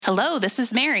Hello, this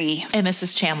is Mary. And this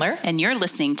is Chandler. And you're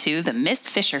listening to the Miss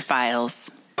Fisher Files.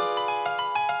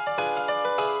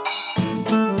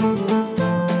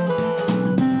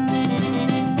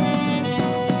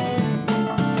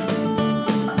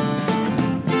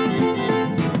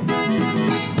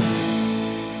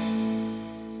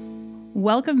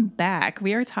 Welcome back.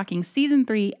 We are talking Season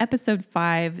 3, Episode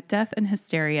 5, Death and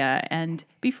Hysteria. And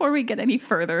before we get any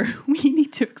further, we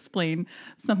need to explain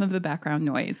some of the background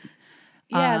noise.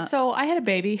 Yeah, so I had a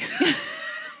baby.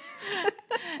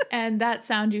 And that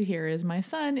sound you hear is my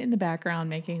son in the background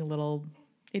making little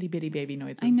itty-bitty baby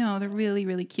noises. I know, they're really,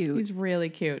 really cute. He's really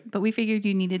cute. But we figured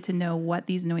you needed to know what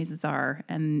these noises are.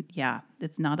 And yeah,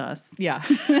 it's not us. Yeah.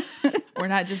 We're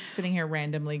not just sitting here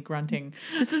randomly grunting.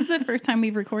 This is the first time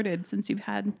we've recorded since you've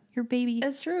had your baby.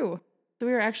 It's true. So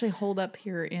we were actually holed up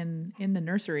here in the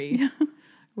nursery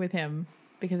with him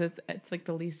because it's like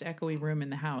the least echoey room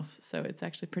in the house. So it's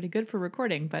actually pretty good for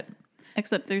recording. But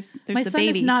except there's my the son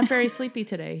baby. is not very sleepy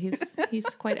today. He's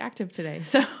quite active today.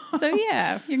 So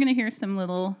yeah, you're gonna hear some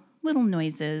little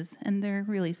noises, and they're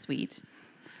really sweet.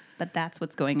 But that's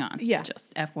what's going on. Yeah.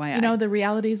 Just FYI. You know, the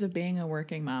realities of being a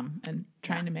working mom and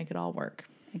trying to make it all work.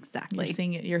 Exactly. You're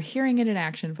seeing it. You're hearing it in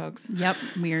action, folks. Yep.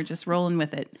 We are just rolling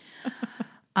with it.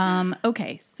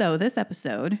 Okay. So this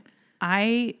episode,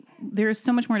 there's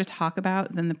so much more to talk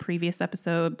about than the previous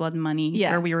episode, Blood and Money,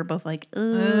 where we were both like,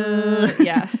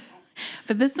 yeah.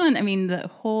 But this one, I mean, the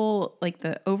whole, like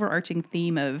the overarching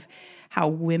theme of how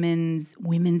women's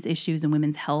issues and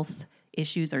women's health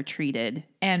issues are treated,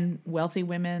 and wealthy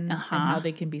women and how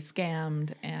they can be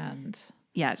scammed, and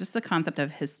just the concept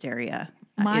of hysteria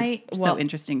is so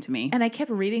interesting to me. And I kept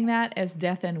reading that as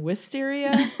death and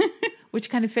wisteria, which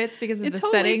kind of fits because of the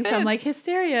totally setting. Fits. So I'm like,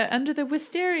 hysteria under the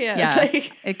wisteria. Yeah,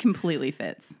 it completely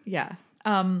fits. Yeah.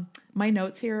 My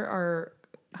notes here are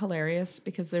hilarious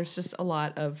because there's just a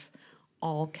lot of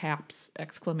all caps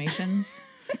exclamations.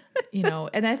 You know,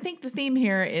 and I think the theme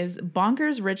here is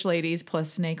bonkers rich ladies plus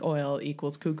snake oil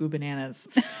equals cuckoo bananas.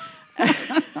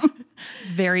 It's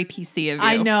very PC of you.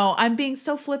 I know. I'm being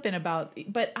so flippant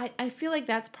but I feel like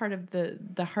that's part of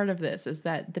the heart of this is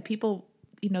that the people,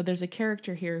 you know, there's a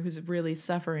character here who's really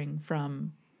suffering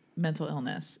from mental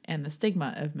illness and the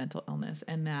stigma of mental illness,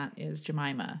 and that is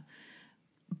Jemima.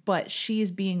 But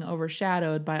she's being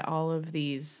overshadowed by all of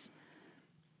these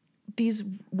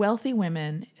wealthy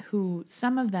women who,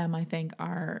 some of them I think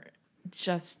are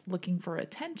just looking for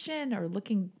attention or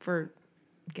looking for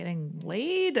getting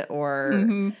laid,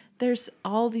 or there's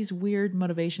all these weird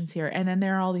motivations here. And then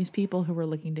there are all these people who are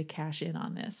looking to cash in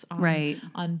on this,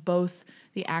 on both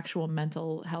the actual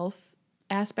mental health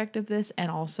aspect of this and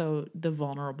also the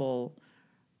vulnerable,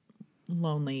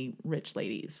 lonely, rich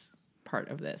ladies part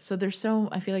of this. So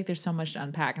I feel like there's so much to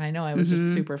unpack. And I know I was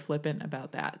just super flippant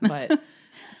about that, but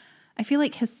I feel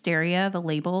like hysteria, the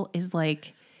label, is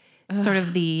like sort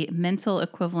of the mental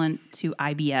equivalent to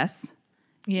IBS.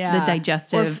 Yeah. The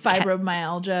digestive. Or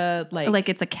fibromyalgia. Like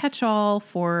it's a catch-all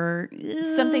for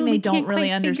something they don't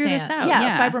really understand.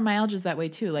 Yeah, fibromyalgia is that way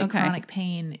too, like chronic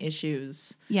pain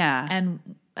issues. Yeah. And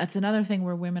that's another thing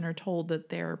where women are told that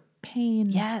their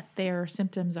pain, their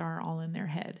symptoms are all in their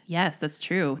head. Yes, that's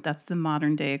true. That's the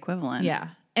modern day equivalent. Yeah.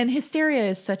 And hysteria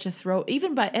is such a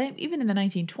even in the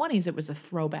 1920s, it was a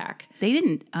throwback. They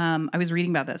didn't, I was reading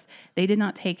about this. They did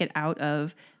not take it out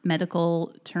of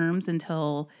medical terms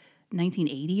until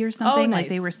 1980 or something. Oh, nice. Like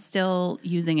they were still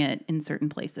using it in certain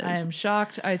places. I am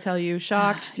shocked. I tell you,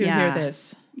 shocked to hear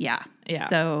this. Yeah. Yeah.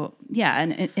 So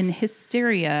and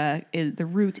hysteria the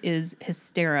root is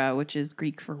hystera, which is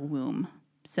Greek for womb.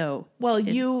 So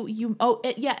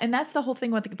and that's the whole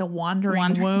thing with the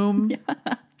wandering womb.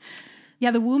 Yeah,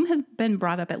 the womb has been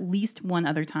brought up at least one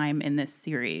other time in this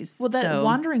series. Well, that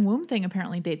wandering womb thing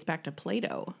apparently dates back to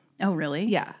Plato. Oh, really?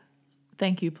 Yeah.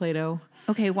 Thank you, Plato.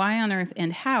 Okay, why on earth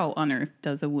and how on earth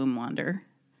does a womb wander?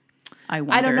 I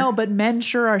wonder. I don't know, but men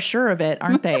sure are sure of it,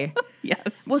 aren't they?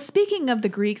 Yes. Well, speaking of the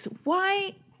Greeks,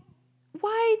 why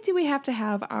do we have to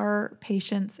have our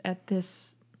patients at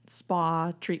this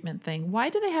spa treatment thing? Why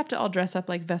do they have to all dress up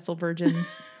like Vestal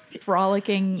virgins,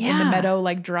 frolicking in the meadow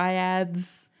like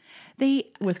dryads?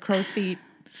 With crow's feet.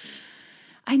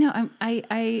 I know.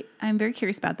 I'm very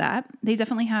curious about that. They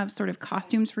definitely have sort of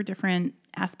costumes for different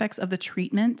aspects of the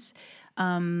treatment.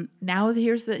 Now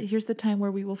here's the time where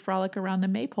we will frolic around a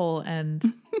maypole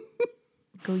and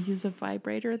go use a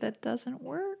vibrator that doesn't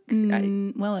work.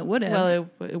 Well, it would have. Well,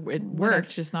 it worked,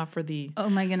 just not for the.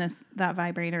 Oh my goodness, that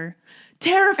vibrator!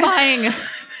 Terrifying.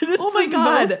 Oh my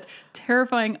God, most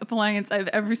terrifying appliance I've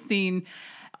ever seen.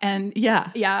 And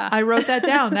Yeah. yeah. I wrote that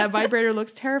down. That vibrator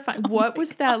looks terrifying. What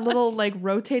was that little like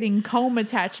rotating comb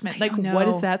attachment? Like, what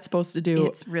is that supposed to do?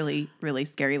 It's really, really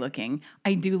scary looking.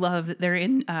 I do love that they're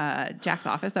in Jack's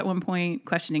office at one point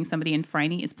questioning somebody, and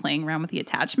Phryne is playing around with the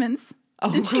attachments.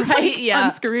 Oh, and she's right, like yeah.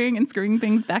 unscrewing and screwing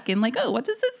things back in like, oh, what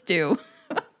does this do?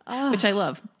 Which I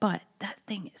love. But that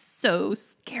thing is so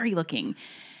scary looking.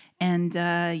 And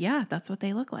yeah, that's what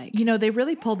they look like. You know, they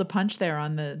really pulled a punch there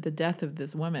on the death of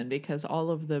this woman because all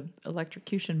of the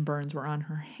electrocution burns were on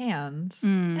her hands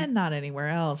and not anywhere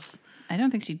else. I don't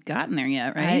think she'd gotten there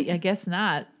yet, right? I guess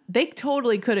not. They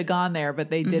totally could have gone there, but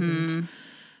they didn't.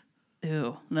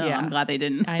 Ew. No, Yeah. I'm glad they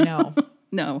didn't. I know.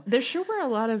 No. There sure were a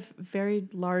lot of very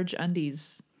large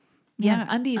undies. Yeah,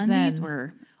 undies then.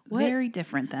 were What? very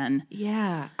different then.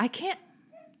 Yeah. I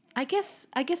guess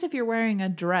if you're wearing a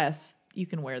dress, you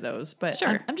can wear those. But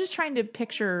Sure. I'm just trying to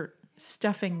picture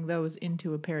stuffing those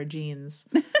into a pair of jeans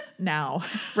now.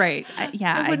 Right.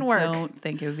 It wouldn't work. I don't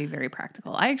think it would be very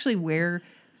practical. I actually wear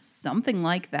something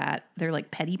like that. They're like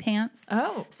petty pants.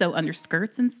 Oh. So under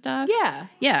skirts and stuff. Yeah.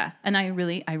 Yeah. And I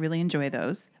really enjoy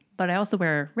those. But I also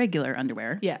wear regular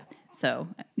underwear. Yeah. So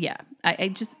yeah. I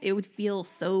just, it would feel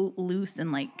so loose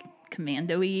and like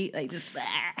commando-y. Like just,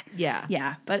 Yeah.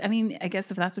 yeah. But I mean, I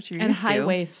guess if that's what you're And used high to.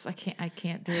 waists. I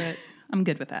can't do it. I'm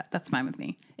good with that. That's fine with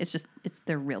me.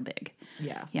 They're real big.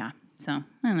 Yeah. Yeah. So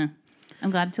I don't know.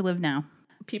 I'm glad to live now.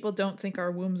 People don't think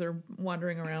our wombs are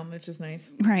wandering around, which is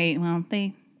nice. Right. Well,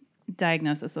 they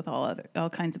diagnose us with all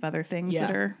kinds of other things Yeah.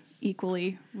 that are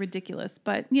equally ridiculous.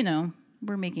 But you know,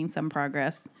 we're making some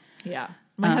progress. Yeah.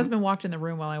 My husband walked in the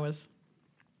room while I was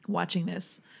rewatching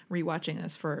this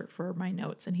for my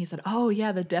notes, and he said, "Oh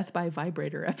yeah, the death by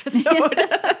vibrator episode."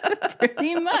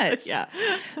 Pretty much. Yeah.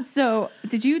 So,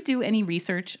 did you do any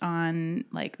research on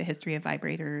like the history of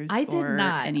vibrators? I did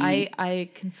not. Any...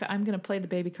 I'm going to play the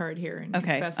baby card here and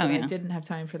Okay. confess Oh, that yeah. I didn't have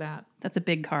time for that. That's a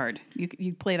big card.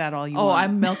 You play that all you Oh, want.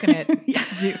 I'm milking it. Yeah,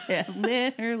 do it.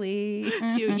 Literally.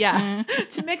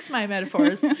 To mix my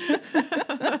metaphors.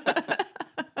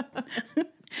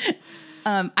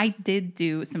 I did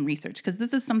do some research because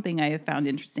this is something I have found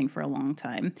interesting for a long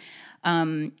time.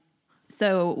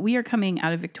 So we are coming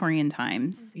out of Victorian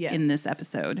times in this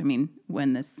episode. I mean,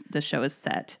 when the show is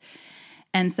set.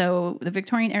 And so the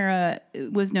Victorian era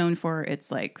was known for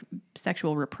its like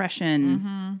sexual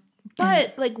repression.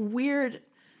 But like weird,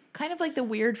 kind of like the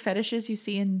weird fetishes you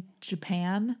see in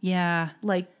Japan. Yeah.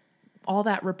 Like all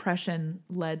that repression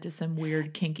led to some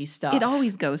weird kinky stuff. It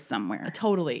always goes somewhere.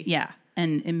 Totally. Yeah.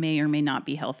 And it may or may not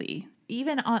be healthy.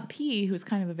 Even Aunt P, who's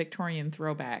kind of a Victorian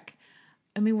throwback.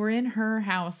 I mean, we're in her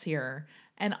house here,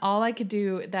 and all I could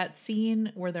do, that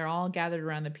scene where they're all gathered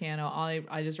around the piano,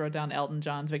 I just wrote down Elton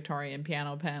John's Victorian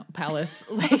piano palace.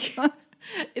 Like,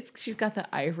 she's got the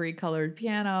ivory colored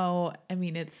piano. I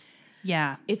mean, it's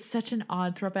such an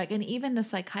odd throwback. And even the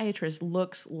psychiatrist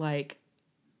looks like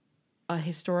a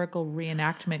historical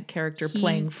reenactment character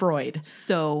playing Freud.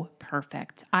 So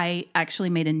perfect. I actually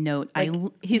made a note. Like,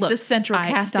 he's the central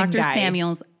casting Dr. guy.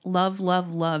 Samuels, love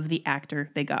the actor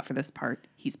they got for this part.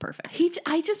 He's perfect.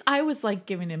 I was like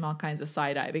giving him all kinds of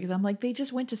side eye because I'm like, they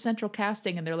just went to central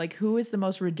casting and they're like, who is the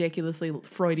most ridiculously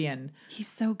Freudian? He's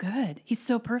so good. He's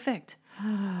so perfect.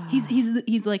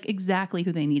 He's like exactly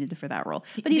who they needed for that role.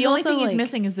 But the only thing he's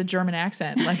missing is the German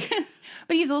accent. Like,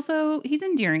 but he's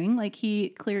endearing. Like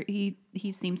he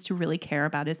seems to really care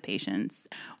about his patients.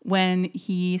 When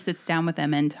he sits down with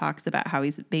them and talks about how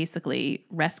he's basically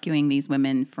rescuing these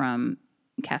women from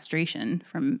castration,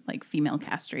 from like female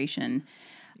castration.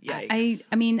 Yikes.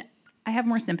 I mean, I have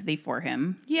more sympathy for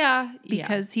him. Yeah.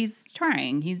 Because he's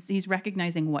trying. He's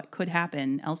recognizing what could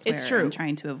happen elsewhere. It's true. And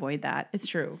trying to avoid that. It's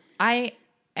true. I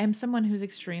am someone who's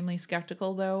extremely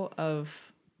skeptical, though,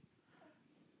 of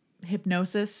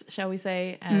hypnosis, shall we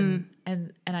say. And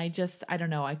I don't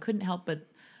know. I couldn't help but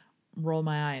roll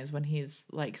my eyes when he's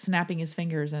like snapping his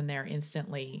fingers and they're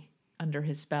instantly under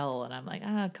his spell. And I'm like,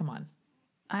 come on.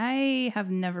 I have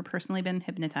never personally been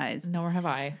hypnotized. Nor have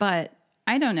I. But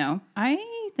I don't know.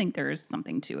 I think there's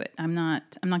something to it. I'm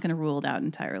not going to rule it out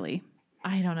entirely.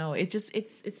 I don't know. It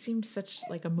seemed such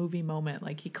like a movie moment.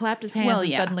 Like he clapped his hands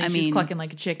and suddenly she's clucking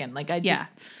like a chicken. Like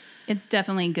it's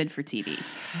definitely good for TV.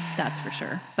 That's for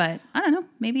sure. But I don't know.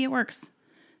 Maybe it works.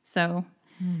 So,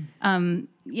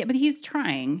 but he's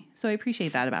trying. So I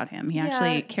appreciate that about him. He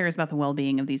actually cares about the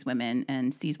well-being of these women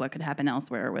and sees what could happen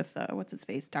elsewhere with, what's his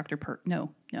face?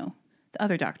 No, the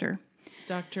other doctor.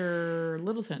 Dr.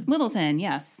 Littleton. Littleton,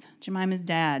 yes. Jemima's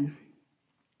dad.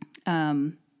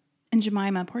 And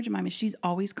Jemima, poor Jemima, she's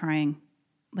always crying.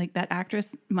 like that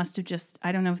actress must have just,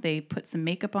 I don't know if they put some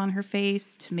makeup on her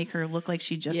face to make her look like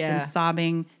she'd just been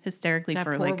sobbing hysterically that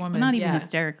for poor like, woman. not even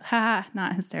hysterically,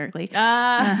 not hysterically,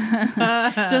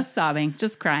 just sobbing,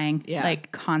 just crying,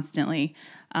 like constantly.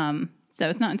 So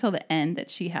it's not until the end that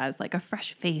she has like a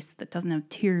fresh face that doesn't have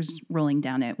tears rolling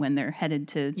down it when they're headed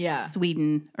to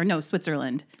Sweden or no,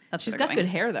 Switzerland. She's got good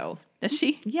hair though. Does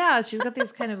she? Yeah, she's got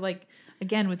these kind of like,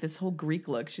 again, with this whole Greek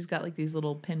look, she's got like these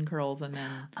little pin curls and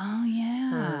then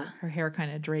her hair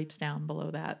kind of drapes down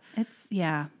below that. It's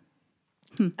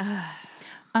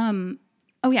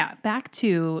back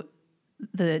to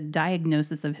the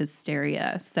diagnosis of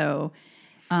hysteria. So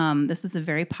this is a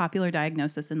very popular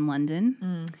diagnosis in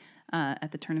London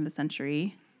at the turn of the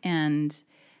century. And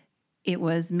it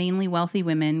was mainly wealthy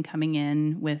women coming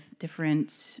in with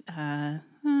different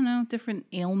different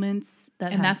ailments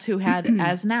that's who had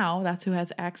that's who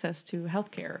has access to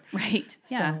healthcare. Right.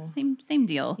 Yeah. So, same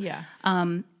deal. Yeah.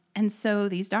 And so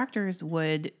these doctors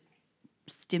would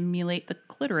stimulate the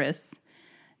clitoris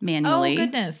manually. Oh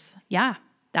goodness. Yeah.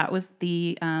 That was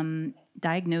the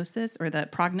diagnosis or the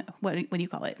what do you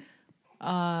call it?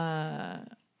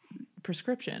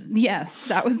 Prescription. Yes,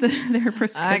 that was their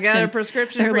prescription. I got a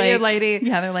prescription for you, lady.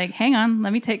 Yeah, they're like, hang on,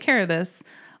 let me take care of this.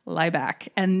 Lie back.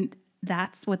 And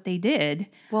that's what they did.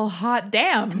 Well, hot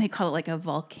damn. And they call it like a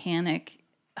volcanic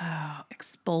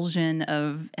expulsion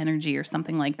of energy or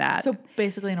something like that. So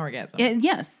basically an orgasm.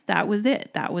 Yes, that was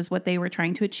it. That was what they were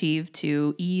trying to achieve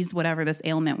to ease whatever this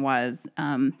ailment was.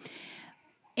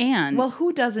 And well,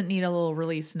 who doesn't need a little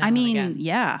release now? I mean,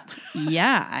 yeah,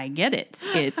 I get it.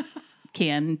 It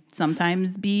can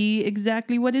sometimes be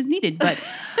exactly what is needed, but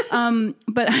I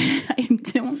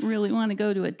don't really want to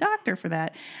go to a doctor for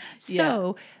that.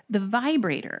 So the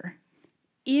vibrator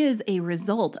is a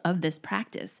result of this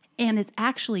practice, and it's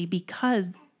actually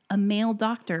because a male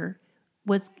doctor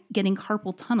was getting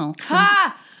carpal tunnel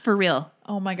for real.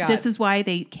 Oh my God. This is why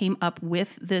they came up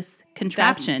with this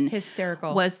contraption. That's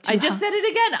hysterical. I just said it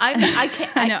again. I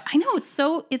can't. I know.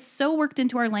 It's so worked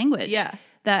into our language. Yeah.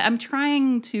 That I'm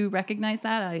trying to recognize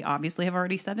that. I obviously have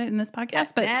already said it in this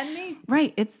podcast, but and me.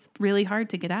 Right. It's really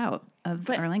hard to get out of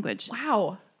our language.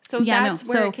 Wow. So that's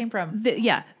where it came from.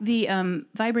 The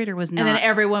vibrator was not. And then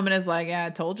every woman is like, yeah, I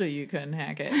told you couldn't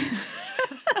hack it.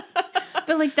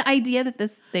 But like the idea that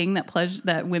this thing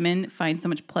that women find so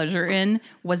much pleasure in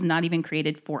was not even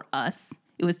created for us.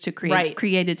 It was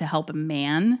created to help a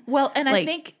man. Well, and I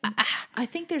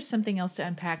think there's something else to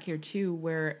unpack here too,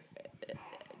 where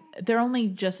they're only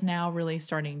just now really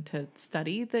starting to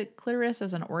study the clitoris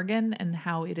as an organ and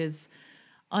how it is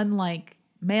unlike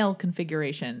male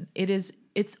configuration.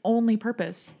 Its only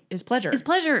purpose is pleasure. Is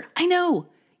pleasure. I know.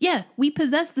 Yeah, we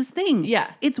possess this thing.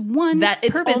 Yeah. It's one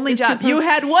its purpose. Only job. You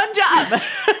had one job.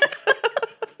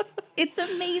 It's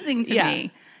amazing to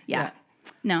me. Yeah.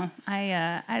 No,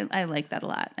 I like that a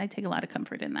lot. I take a lot of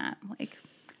comfort in that. Like,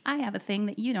 I have a thing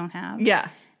that you don't have. Yeah.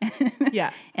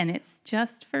 Yeah. And it's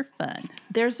just for fun.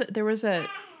 There was a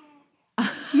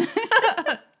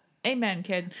amen,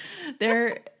 kid.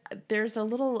 There's a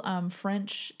little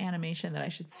French animation that I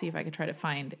should see if I could try to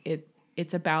find.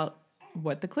 It's about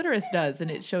what the clitoris does,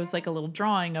 and it shows like a little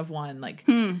drawing of one, like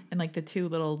and like the two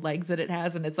little legs that it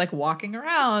has, and it's like walking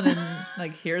around and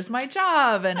like, here's my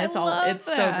job, and it's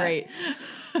so great.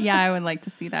 Yeah, I would like to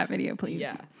see that video, please.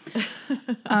 Yeah.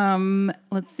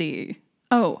 Let's see.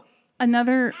 Oh,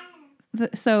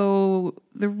 so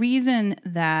the reason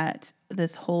that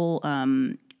this whole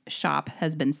shop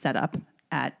has been set up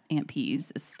at Aunt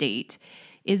P's estate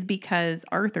is because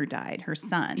Arthur died, her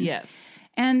son. Yes.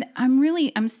 And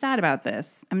I'm sad about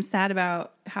this. I'm sad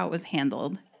about how it was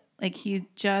handled. Like, he's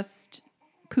just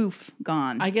poof,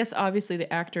 gone. I guess obviously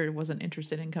the actor wasn't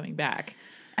interested in coming back.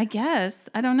 I guess.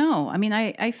 I don't know. I mean,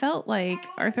 I felt like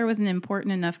Arthur was an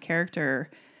important enough character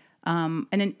and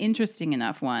an interesting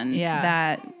enough one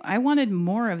that I wanted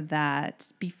more of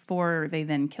that before they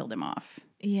then killed him off.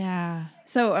 Yeah.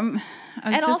 So I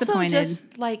was disappointed. Also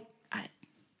just like,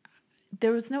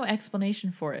 there was no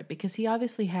explanation for it because he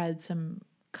obviously had some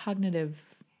cognitive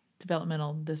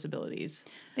developmental disabilities.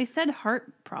 They said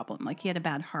heart problem, like he had a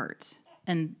bad heart,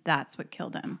 and that's what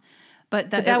killed him.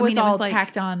 But that was all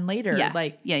tacked on later. Yeah,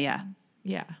 like yeah.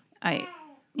 And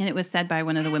it was said by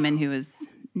one of the women who was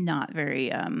not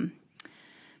very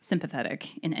sympathetic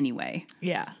in any way.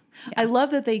 Yeah. I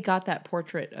love that they got that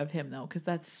portrait of him though, because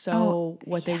that's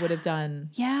what they would have done.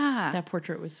 Yeah, that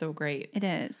portrait was so great. It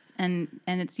is, and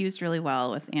it's used really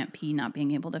well with Aunt P not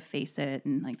being able to face it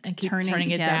and keep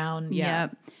turning it down. Yeah.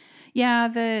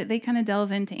 They kind of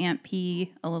delve into Aunt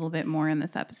P a little bit more in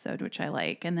this episode, which I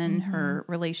like, and then her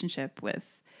relationship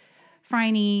with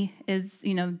Phryne is,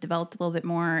 developed a little bit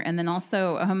more. And then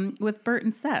also with Bert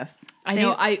and Cess. I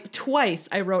know. Twice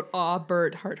I wrote, aw,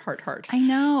 Bert, heart. I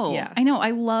know. Yeah. I know.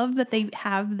 I love that they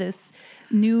have this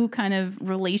new kind of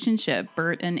relationship,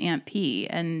 Bert and Aunt P.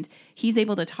 And he's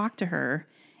able to talk to her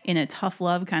in a tough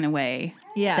love kind of way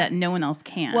that no one else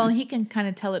can. Well, he can kind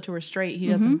of tell it to her straight. He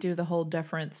doesn't do the whole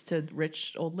deference to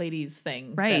rich old ladies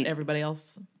thing that everybody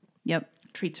else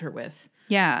treats her with.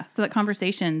 Yeah. So that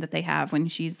conversation that they have when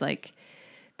she's like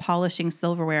polishing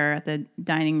silverware at the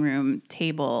dining room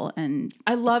table. And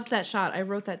I loved that shot. I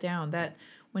wrote that down, that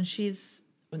when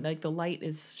like the light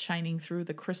is shining through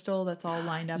the crystal that's all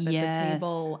lined up at the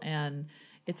table, and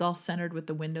it's all centered with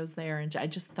the windows there. And I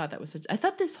just thought I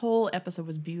thought this whole episode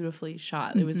was beautifully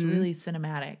shot. It was really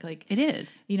cinematic. Like it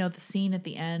is. The scene at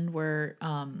the end where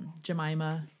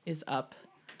Jemima is up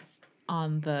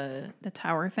on the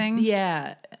tower thing.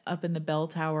 Yeah, up in the bell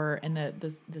tower, and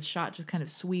the shot just kind of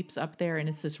sweeps up there, and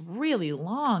it's this really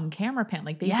long camera pan.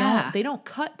 Like they don't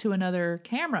cut to another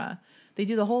camera. They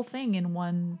do the whole thing in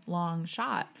one long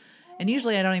shot. And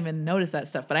usually I don't even notice that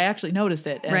stuff, but I actually noticed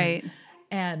it.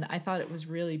 And I thought it was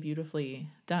really beautifully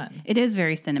done. It is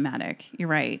very cinematic. You're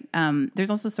right. There's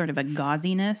also sort of a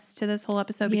gauziness to this whole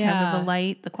episode because of the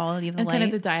light, the quality of the light. And kind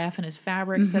of the diaphanous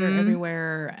fabrics that are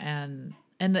everywhere. And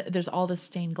there's all this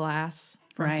stained glass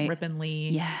from Rippon Lea.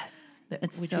 Yes.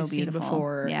 It's which so we've beautiful. Seen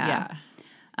before. Yeah.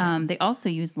 They also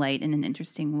use light in an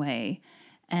interesting way.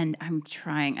 And I'm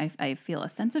trying, I feel a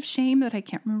sense of shame that I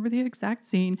can't remember the exact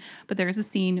scene, but there's a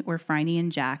scene where Phryne and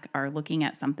Jack are looking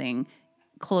at something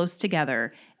close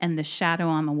together, and the shadow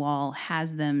on the wall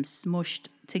has them smushed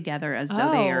together as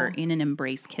though they are in an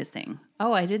embrace kissing.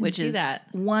 Oh, I didn't see that.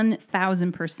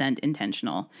 1,000%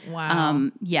 intentional. Wow.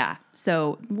 Yeah.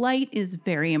 So light is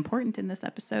very important in this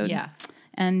episode. Yeah.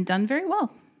 And done very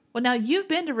well. Well, now you've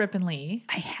been to Rippon Lea.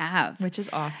 I have. Which is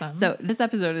awesome. So this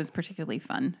episode is particularly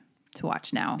fun to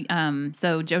watch now.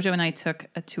 So Jojo and I took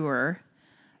a tour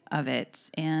of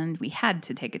it, and we had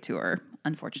to take a tour,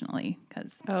 unfortunately,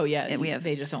 because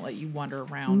they just don't let you wander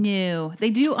around. No, they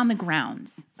do on the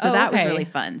grounds, so that was really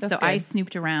fun. That's good. I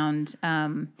snooped around, so that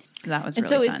was really fun. And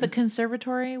so is the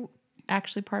conservatory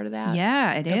actually part of that?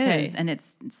 Yeah, it is, and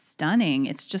it's stunning.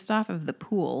 It's just off of the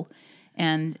pool,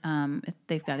 and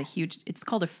they've got it's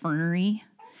called a fernery.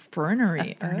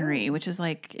 Fernery, which is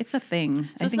like, it's a thing.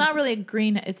 So it's not really a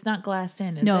green, it's not glassed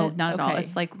in, is it? No, not at all.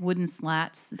 It's like wooden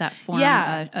slats that form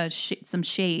some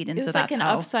shade. And it was like an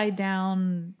upside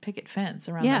down picket fence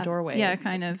around the doorway. Yeah,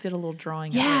 kind of. Did a little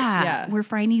drawing. Yeah. Where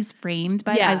Phryne's framed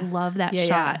by it. I love that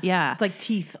shot. Yeah. It's like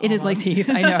teeth. It is like teeth.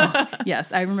 I know.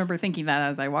 Yes. I remember thinking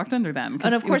that as I walked under them.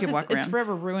 And of course, it's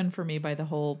forever ruined for me by the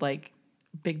whole like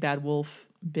big bad wolf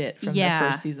bit from the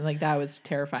first season. Like that was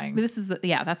terrifying. But this is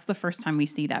that's the first time we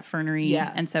see that fernery.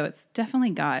 Yeah. And so it's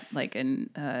definitely got like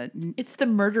it's the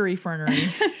murdery fernery.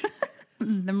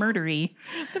 The murdery.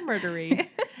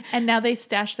 And now they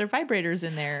stash their vibrators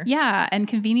in there. Yeah, and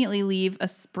conveniently leave a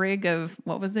sprig of,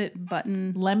 what was it?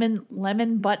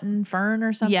 Lemon button fern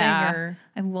or something. Yeah.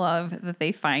 I love that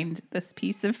they find this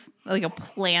piece of like a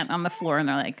plant on the floor, and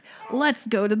they're like, let's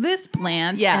go to this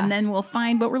plant and then we'll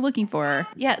find what we're looking for.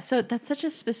 Yeah, so that's such a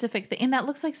specific thing. And that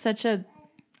looks like such a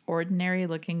ordinary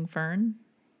looking fern.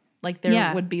 Like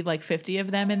there would be like 50 of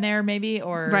them in there maybe,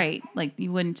 or... Right, like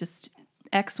you wouldn't just...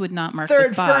 X would not mark the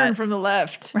spot. Third fern from the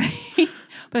left. Right.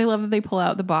 But I love that they pull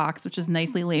out the box, which is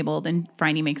nicely labeled, and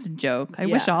Phryne makes a joke. I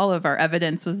wish all of our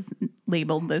evidence was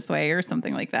labeled this way or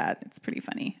something like that. It's pretty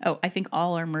funny. Oh, I think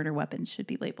all our murder weapons should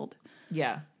be labeled.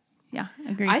 Yeah. Yeah,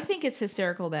 agreed. I think it's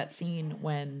hysterical, that scene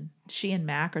when she and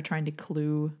Mac are trying to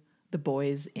clue the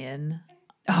boys in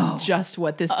just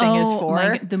what this thing is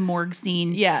for. The morgue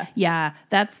scene. Yeah. Yeah,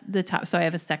 that's the top. So I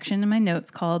have a section in my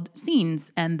notes called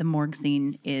Scenes, and the morgue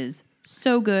scene is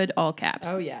so good, all caps.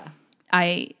 Oh,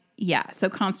 yeah. So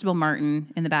Constable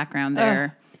Martin in the background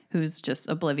there, who's just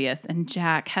oblivious, and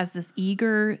Jack has this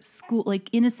eager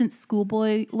innocent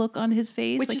schoolboy look on his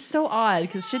face, which is so odd,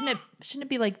 because shouldn't it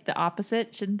be like the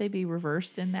opposite? Shouldn't they be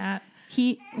reversed in that?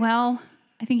 I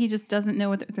think he just doesn't know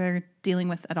what they're dealing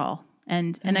with at all,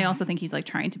 and I also think he's like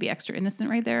trying to be extra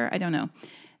innocent right there. I don't know,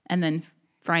 and then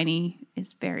Phryne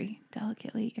is very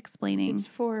delicately explaining it's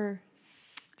for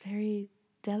very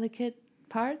delicate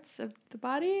parts of the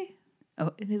body.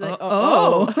 And he's like,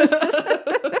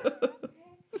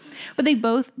 But they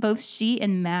both she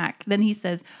and Mac, then he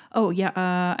says,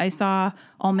 I saw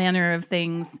all manner of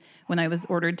things when I was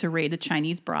ordered to raid a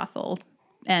Chinese brothel.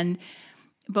 And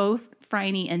both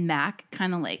Phryne and Mac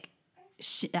kind of like,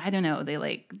 I don't know, they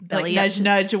like belly like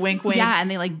nudge, wink, wink. Yeah,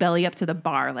 and they like belly up to the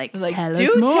bar, like tell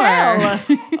do us more. Tell.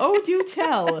 Oh, do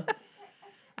tell.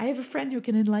 I have a friend who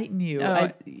can enlighten you.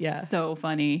 Yeah. So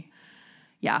funny.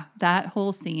 Yeah. That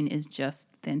whole scene is just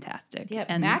fantastic. Yeah.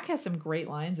 And Mac has some great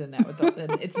lines in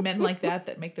that. It's men like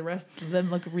that make the rest of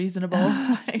them look reasonable.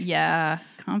 Yeah.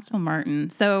 Constable Martin.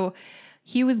 So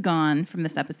he was gone from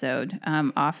this episode,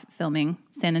 off filming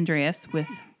San Andreas with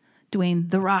Dwayne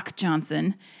 "The Rock"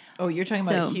 Johnson. Oh, you're talking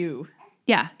about Hugh.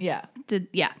 Yeah. Yeah.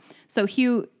 So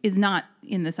Hugh is not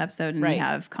in this episode, and we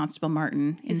have Constable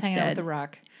Martin He's instead. hanging out with The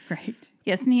Rock. Right.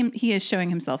 Yes, and he is showing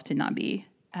himself to not be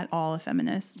at all a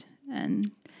feminist.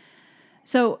 And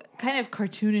so... kind of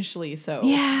cartoonishly so.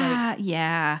 Yeah,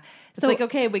 yeah. It's like,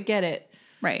 okay, we get it.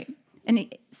 Right.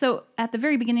 And so at the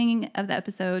very beginning of the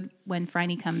episode, when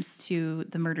Phryne comes to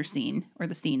the murder scene, or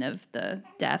the scene of the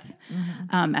death,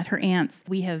 at her aunt's,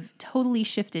 we have totally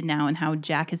shifted now in how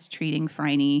Jack is treating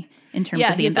Phryne in terms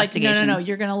of the investigation. Like, no,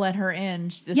 you're going to let her in.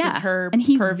 This is her and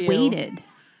he purview. Waited,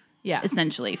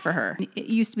 essentially, for her. It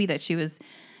used to be that she was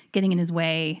getting in his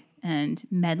way and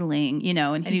meddling,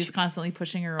 and he was constantly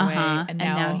pushing her away. And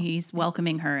now he's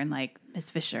welcoming her and like, Miss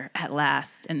Fisher, at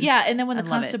last. And and then when the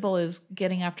constable is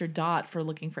getting after Dot for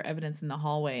looking for evidence in the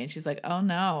hallway, and she's like, oh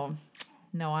no,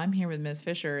 I'm here with Miss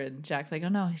Fisher. And Jack's like, oh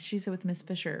no, she's with Miss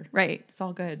Fisher. Right. It's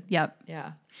all good. Yep.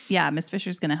 Yeah. Yeah, Miss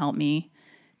Fisher's going to help me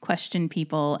question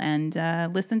people and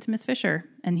listen to Miss Fisher.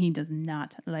 And he does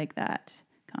not like that,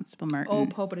 Constable Martin. Oh,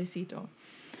 pobrecito.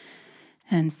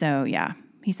 And so,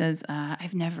 he says,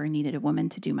 I've never needed a woman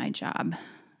to do my job.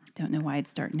 Don't know why I'd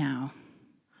start now.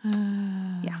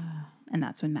 And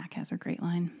that's when Mac has her great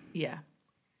line. Yeah.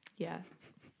 Yeah.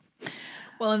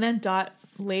 Well, and then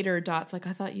Dot's like,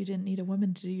 I thought you didn't need a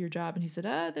woman to do your job. And he said,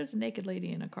 there's a naked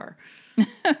lady in a car.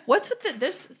 What's with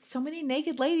there's so many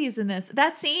naked ladies in this.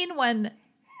 That scene when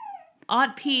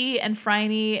Aunt P and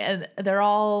Phryne, and they're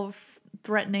all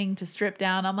threatening to strip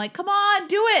down. I'm like, come on,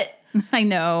 do it. I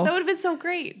know. That would have been so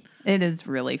great. It is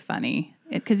really funny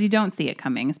because you don't see it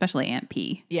coming, especially Aunt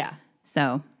P. Yeah.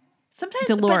 So sometimes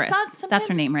Dolores, that's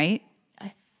her name, right?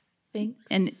 I think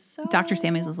and so. Dr.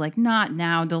 Samuels is like, not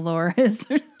now, Dolores.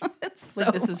 It's so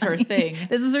like, this is her thing.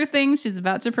 This is her thing. She's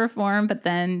about to perform, but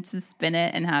then to spin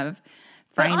it and have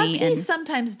Phryne. Aunt P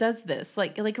sometimes does this.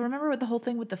 Like remember with the whole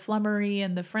thing with the flummery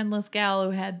and the friendless gal who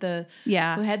had the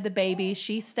baby.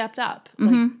 She stepped up.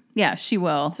 Mm-hmm. Yeah, she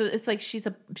will. So it's like she's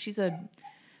a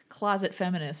closet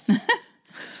feminist.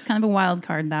 She's kind of a wild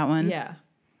card, that one. Yeah.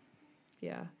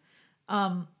 Yeah.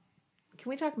 Can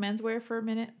we talk menswear for a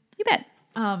minute? You bet.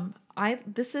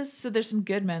 There's some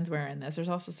good menswear in this. There's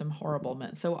also some horrible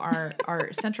men. So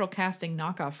our central casting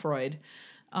knockoff Freud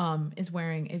is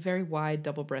wearing a very wide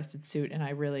double-breasted suit, and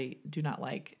I really do not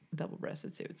like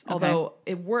double-breasted suits. Okay. Although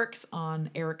it works on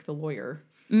Eric the lawyer.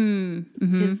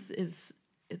 Mm-hmm.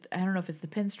 I don't know if it's the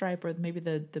pinstripe or maybe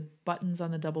the buttons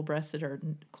on the double-breasted are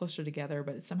closer together,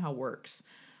 but it somehow works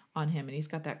on him, and he's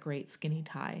got that great skinny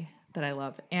tie that I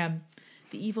love. And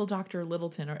the evil Dr.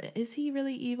 Littleton, or is he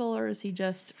really evil, or is he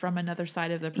just from another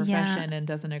side of the profession and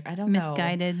doesn't? I don't know.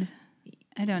 Misguided.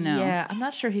 I don't know. Yeah, I'm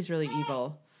not sure he's really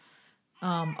evil.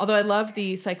 Although I love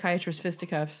the psychiatrist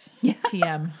fisticuffs.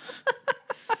 TM.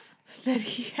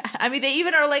 They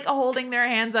even are like holding their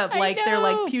hands up like they're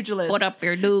like pugilists. Put up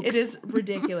your dukes. It is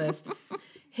ridiculous.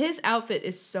 His outfit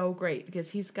is so great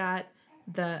because he's got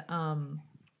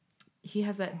he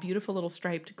has that beautiful little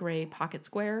striped gray pocket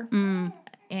square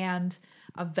and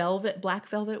a black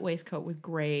velvet waistcoat with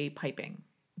gray piping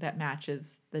that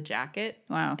matches the jacket.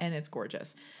 Wow. And it's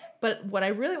gorgeous. But what I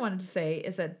really wanted to say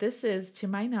is that this is, to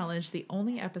my knowledge, the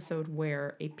only episode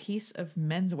where a piece of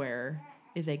menswear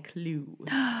is a clue.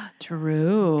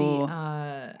 True.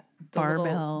 The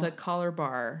barbell. The collar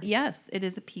bar. Yes, it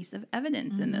is a piece of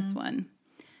evidence in this one.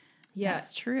 Yeah.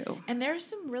 That's true. And there's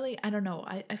some really, I don't know,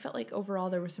 I felt like overall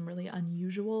there were some really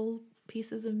unusual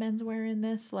pieces of menswear in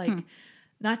this. Like,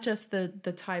 not just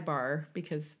the tie bar,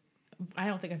 because I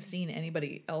don't think I've seen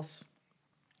anybody else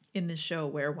in this show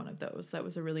wear one of those. That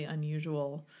was a really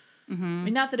unusual... I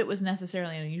mean, not that it was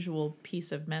necessarily an unusual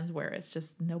piece of menswear. It's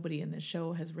just nobody in this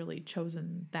show has really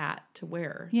chosen that to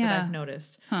wear that I've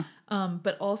noticed. Huh.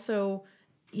 But also,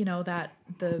 that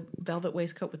the velvet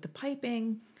waistcoat with the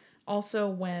piping. Also,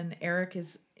 when Eric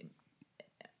is...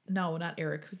 No, not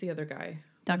Eric. Who's the other guy?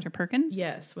 Dr. Perkins?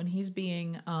 Yes. When he's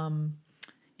being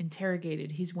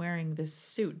interrogated, he's wearing this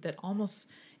suit that almost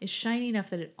is shiny enough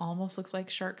that it almost looks like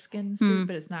shark skin suit,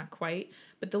 but it's not quite.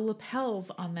 But the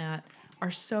lapels on that are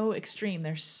so extreme.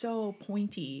 They're so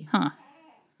pointy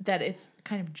that it's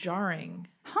kind of jarring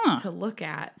to look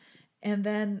at. And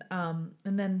then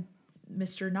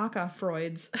Mr. Knockoff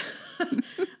Freud's.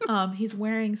 He's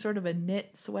wearing sort of a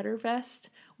knit sweater vest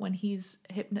when he's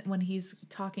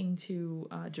talking to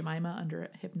Jemima under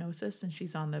hypnosis, and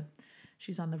she's on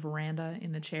the veranda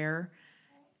in the chair,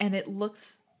 and it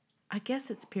looks, I guess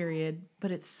it's period,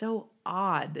 but it's so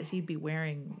odd that he'd be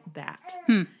wearing that.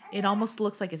 It almost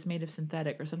looks like it's made of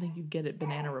synthetic or something you'd get at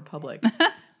Banana Republic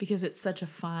because it's such a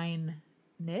fine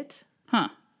knit. Huh.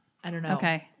 I don't know.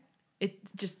 Okay. It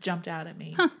just jumped out at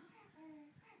me. Huh.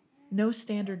 No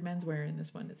standard menswear in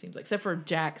this one, it seems like, except for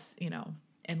Jack's,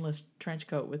 endless trench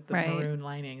coat with the maroon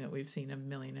lining that we've seen 1.5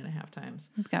 million times.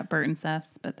 We've got Bert and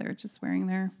Cess, but they're just wearing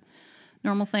their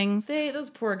normal things.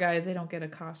 Those poor guys, they don't get a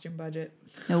costume budget.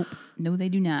 Nope. No, they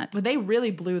do not. But they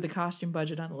really blew the costume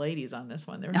budget on the ladies on this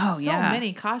one. There were so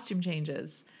many costume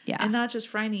changes. Yeah. And not just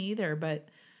Phryne either, but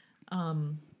I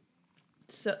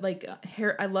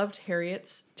loved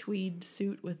Harriet's tweed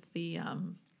suit with the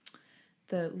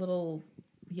little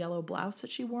yellow blouse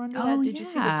that she wore under that. Did you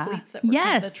see the pleats that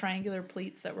were the triangular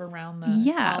pleats that were around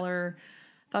the collar?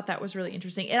 Thought that was really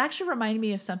interesting. It actually reminded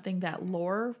me of something that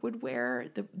Lore would wear,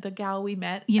 the gal we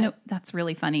met. That's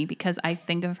really funny because I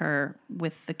think of her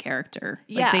with the character.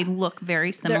 Like they look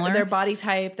very similar. Their body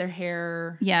type, their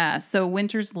hair. Yeah. So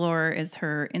Winter's Lore is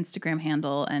her Instagram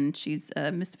handle, and she's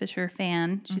a Miss Fisher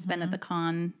fan. She's been at the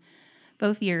con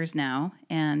both years now,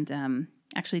 and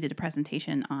actually did a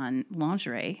presentation on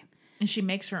lingerie. And she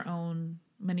makes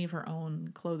many of her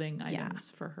own clothing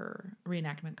items for her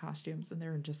reenactment costumes, and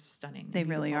they're just stunning. They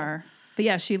really are. But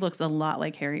yeah, she looks a lot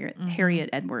like Harriet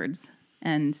Edwards.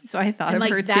 And so I thought of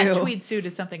her too. That tweed suit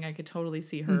is something I could totally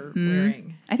see her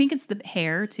wearing. I think it's the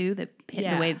hair too, the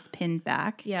way it's pinned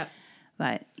back. Yeah.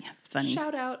 But it's funny.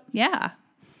 Shout out. Yeah.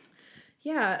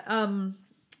 Yeah. And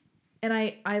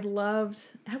I loved,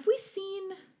 have we seen,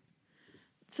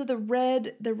 so the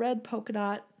red polka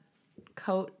dot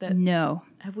coat that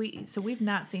we've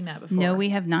not seen that before. No, we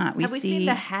have not. Have we seen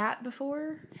the hat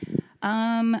before?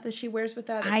 That she wears with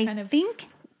that. I think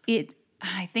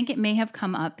it may have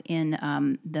come up in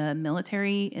the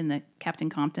military in the Captain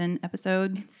Compton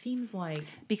episode. It seems like,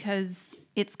 because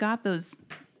it's got those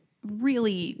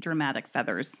really dramatic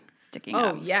feathers sticking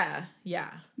up. Oh yeah.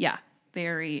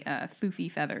 Very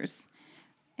foofy feathers.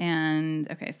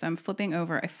 And okay, so I'm flipping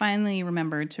over. I finally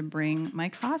remembered to bring my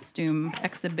costume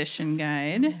exhibition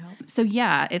guide. So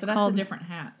it's called. That's a different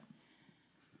hat.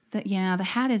 The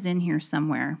hat is in here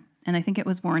somewhere, and I think it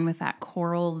was worn with that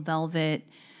coral velvet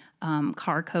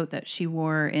car coat that she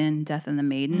wore in Death and the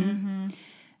Maiden. Mm-hmm.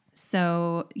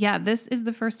 So this is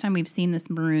the first time we've seen this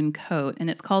maroon coat, and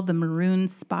it's called the Maroon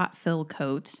Spot Fill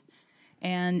Coat,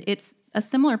 and it's a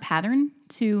similar pattern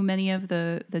to many of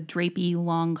the drapey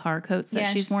long car coats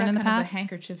that she's worn in the past. The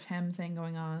handkerchief hem thing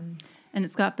going on. And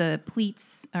it's got the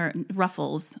pleats or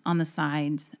ruffles on the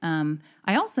sides.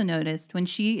 I also noticed when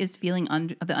she is feeling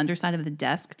the underside of the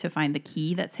desk to find the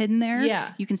key that's hidden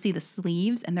there, you can see the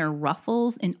sleeves and there are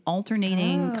ruffles in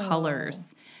alternating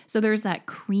colors. So there's that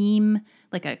cream,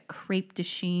 like a crepe de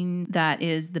chine that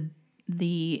is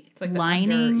the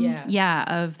lining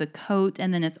of the coat,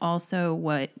 and then it's also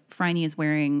what Phryne is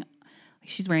wearing.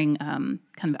 She's wearing kind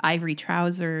of ivory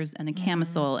trousers and a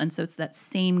camisole, and so it's that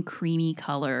same creamy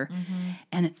color,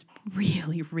 and it's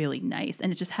really, really nice,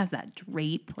 and it just has that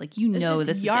drape, like this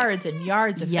is yards and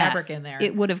yards of fabric in there.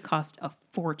 It would have cost a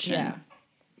fortune,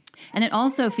 and it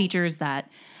also features that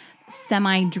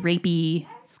semi-drapey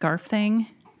scarf thing.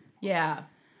 Yeah,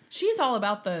 she's all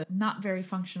about the not very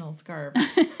functional scarf.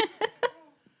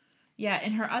 Yeah,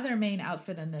 and her other main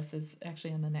outfit in this is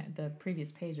actually on the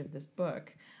previous page of this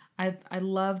book. I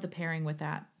love the pairing with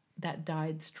that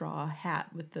dyed straw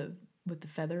hat with the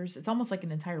feathers. It's almost like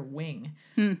an entire wing.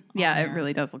 Yeah, it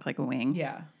really does look like a wing.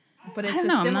 Yeah, but it's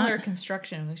a similar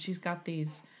construction. She's got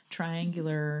these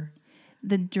triangular.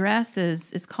 The dress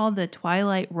is called the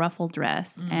Twilight Ruffle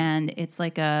dress, and it's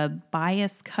like a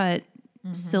bias cut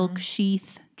silk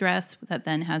sheath dress that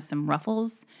then has some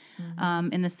ruffles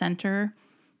in the center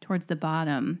towards the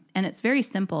bottom, and it's very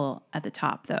simple at the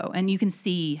top though, and you can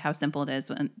see how simple it is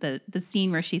when the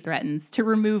scene where she threatens to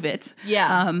remove it.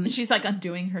 She's like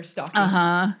undoing her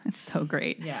stockings. It's so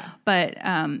great. But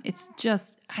it's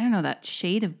just, I don't know, that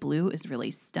shade of blue is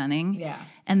really stunning.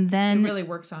 And then it really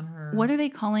works on her. What are they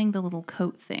calling the little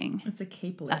coat thing? It's a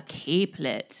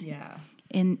capelet.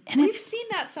 And we've seen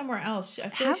that somewhere else. I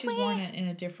feel like she's worn it in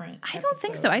a different episode. I don't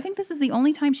think so. I think this is the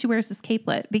only time she wears this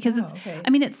capelet because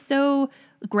it's so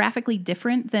graphically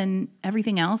different than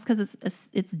everything else because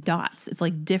it's dots. It's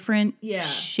like different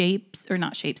shapes, or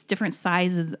not shapes, different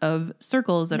sizes of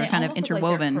circles that are kind of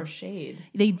interwoven. Like crocheted.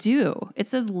 They do. It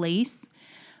says lace,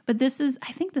 but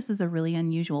I think this is a really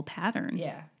unusual pattern.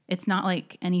 Yeah. It's not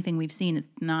like anything we've seen. It's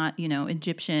not,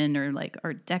 Egyptian or like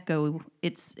Art Deco.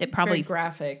 It's probably very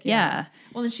graphic. Yeah.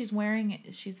 Well, and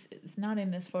it's not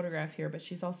in this photograph here, but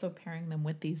she's also pairing them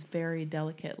with these very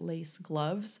delicate lace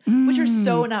gloves, which are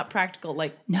so not practical.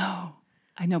 Like, no,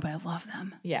 I know, but I love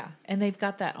them. Yeah. And they've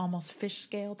got that almost fish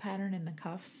scale pattern in the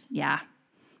cuffs. Yeah.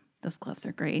 Those gloves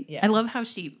are great. Yeah. I love how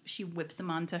she whips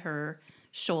them onto her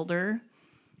shoulder.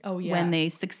 Oh, yeah. When they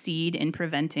succeed in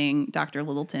preventing Dr.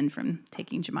 Littleton from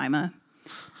taking Jemima.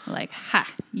 Like, ha,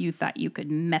 you thought you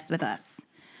could mess with us.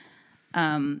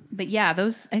 But yeah,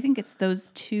 I think it's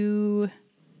those two.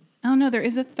 Oh, no, there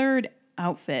is a third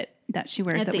outfit that she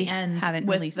wears that we haven't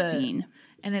really seen.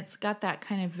 And it's got that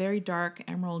kind of very dark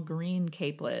emerald green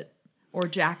capelet or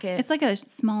jacket. It's like a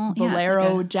small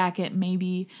bolero jacket,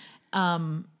 maybe.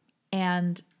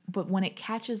 But when it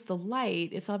catches the light,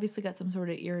 it's obviously got some sort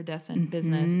of iridescent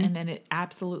business, and then it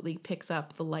absolutely picks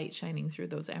up the light shining through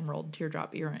those emerald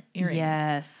teardrop earrings.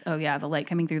 Yes. Oh, yeah. The light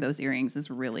coming through those earrings is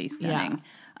really stunning.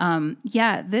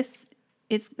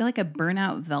 It's like a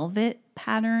burnout velvet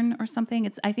pattern or something.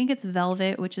 I think it's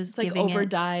velvet, which is like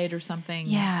over-dyed or something.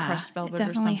 Yeah, crushed velvet it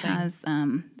definitely or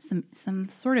something. has some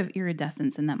sort of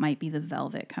iridescence, and that might be the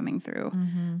velvet coming through.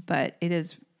 But it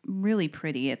is really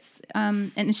pretty. It's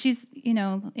and she's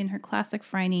in her classic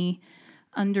Phryne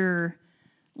under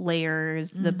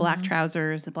layers, the black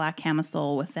trousers, the black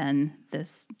camisole with then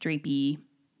this drapey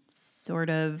sort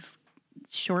of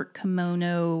short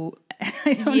kimono.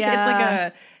 It's like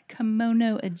a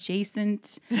kimono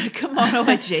adjacent.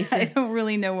 I don't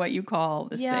really know what you call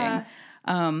this thing.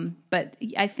 But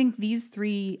I think these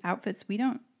three outfits we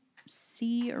don't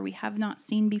see or we have not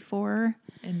seen before.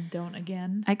 And don't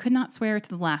again. I could not swear to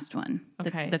the last one.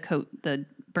 Okay. The coat, the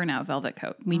burnout velvet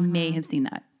coat. We may have seen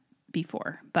that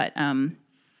before. But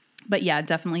yeah,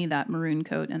 definitely that maroon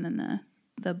coat and then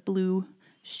the blue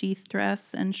sheath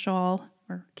dress and shawl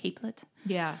or capelet.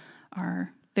 Yeah.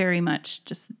 Are very much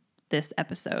just this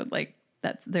episode. Like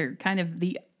they're kind of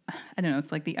I don't know,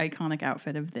 it's like the iconic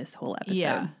outfit of this whole episode.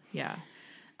 Yeah. Yeah.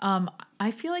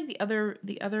 I feel like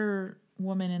the other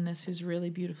woman in this who's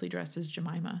really beautifully dressed is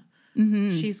Jemima.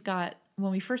 She's got,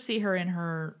 when we first see her in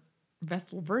her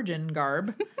Vestal Virgin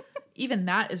garb, even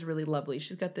that is really lovely.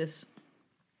 She's got this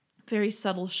very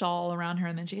subtle shawl around her,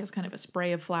 and then she has kind of a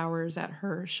spray of flowers at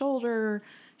her shoulder.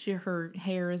 Her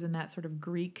hair is in that sort of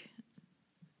Greek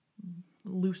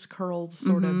loose curls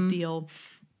sort of deal.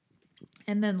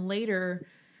 And then later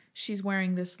she's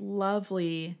wearing this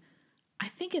lovely, I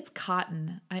think it's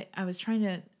cotton. I was trying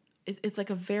to, it's like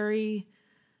a very,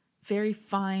 very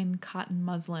fine cotton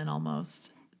muslin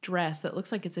almost dress that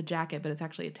looks like it's a jacket, but it's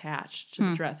actually attached to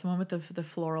the dress. The one with the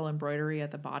floral embroidery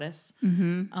at the bodice.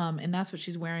 And that's what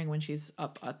she's wearing when she's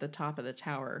up at the top of the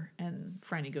tower and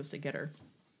Phryne goes to get her.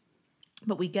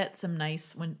 But we get some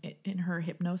nice, in her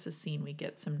hypnosis scene, we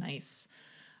get some nice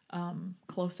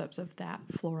close-ups of that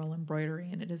floral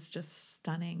embroidery, and it is just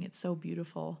stunning. It's so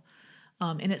beautiful.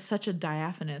 And it's such a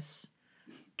diaphanous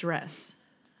dress.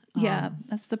 Yeah,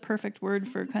 that's the perfect word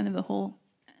for kind of the whole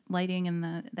lighting and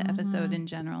the episode in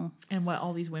general. And what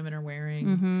all these women are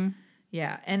wearing.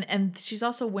 Yeah, and she's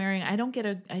also wearing, I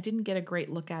didn't get a great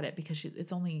look at it because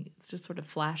it's just sort of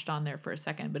flashed on there for a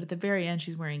second, but at the very end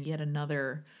she's wearing yet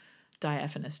another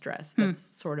diaphanous dress that's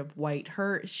sort of white.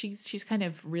 She's kind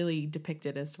of really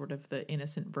depicted as sort of the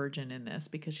innocent virgin in this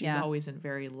because she's always in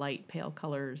very light pale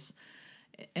colors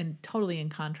and totally in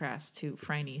contrast to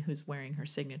Phryne, who's wearing her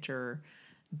signature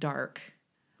dark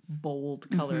bold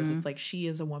colors. It's like she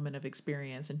is a woman of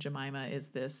experience and Jemima is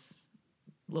this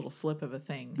little slip of a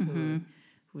thing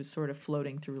who is sort of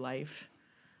floating through life,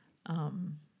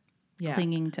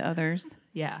 clinging to others.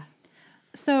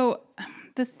 So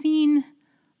the scene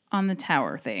on the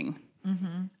tower thing,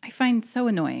 I find so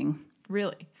annoying.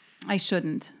 Really? I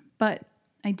shouldn't, but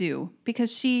I do,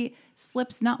 because she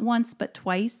slips not once but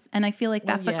twice, and I feel like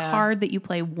that's a card that you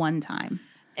play one time.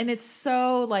 And it's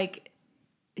so like,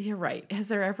 you're right. Has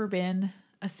there ever been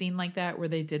a scene like that where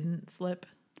they didn't slip?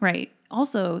 Right.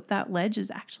 Also, that ledge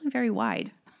is actually very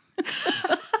wide.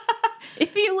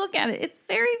 If you look at it, it's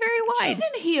very, very wide. She's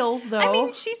in heels, though. I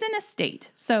mean, she's in a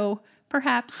state, so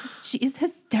perhaps she is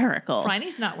hysterical.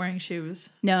 Phryne's not wearing shoes.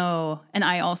 No. And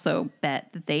I also bet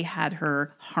that they had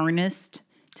her harnessed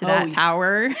to that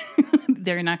tower.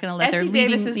 They're not going to let their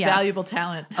leading... Essie Davis is valuable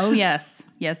talent. Oh, yes.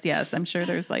 Yes. I'm sure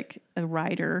there's like a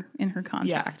rider in her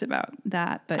contract about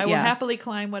that. But I will happily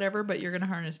climb whatever, but you're going to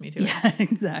harness me to it. Yeah,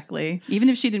 exactly. Even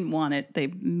if she didn't want it,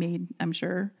 I'm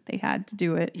sure they had to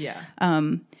do it. Yeah.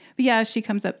 But yeah, she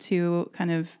comes up to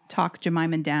kind of talk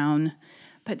Jemima down.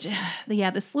 But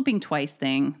the slipping twice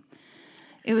thing,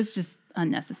 it was just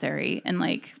unnecessary. And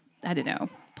like, I don't know,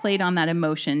 played on that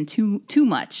emotion too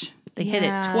much. They hit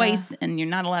it twice, and you're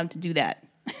not allowed to do that.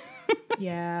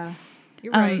 Yeah,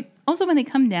 you're right. Also, when they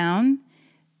come down,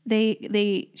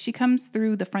 she comes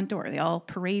through the front door. They all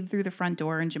parade through the front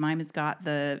door, and Jemima's got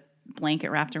the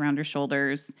blanket wrapped around her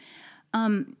shoulders.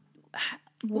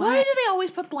 Why do they always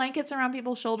put blankets around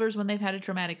people's shoulders when they've had a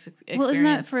traumatic experience? Well, isn't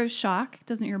that for a shock?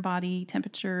 Doesn't your body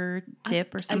temperature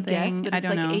dip or something? I guess, but it's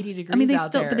don't know. 80 degrees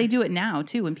there. But they do it now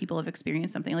too when people have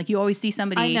experienced something. Like you always see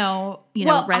somebody. I know.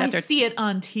 Right after. I see it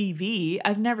on TV.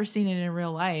 I've never seen it in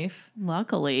real life.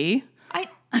 Luckily,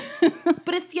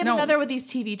 but it's yet another with these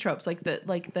TV tropes, like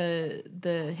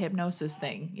the hypnosis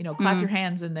thing. Clap your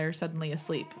hands and they're suddenly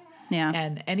asleep. Yeah.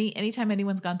 And anytime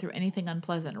anyone's gone through anything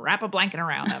unpleasant, wrap a blanket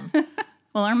around them.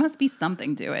 Well, there must be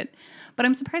something to it. But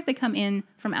I'm surprised they come in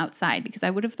from outside because I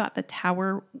would have thought the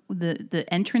tower, the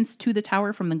entrance to the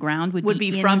tower from the ground would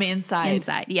be from inside.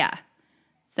 Inside, yeah.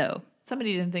 So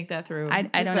somebody didn't think that through. I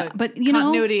don't know, but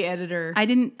continuity editor. I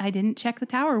didn't check the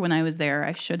tower when I was there.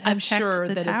 I should have checked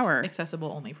the tower. It's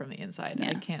accessible only from the inside.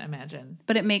 Yeah. I can't imagine.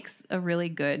 But it makes a really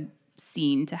good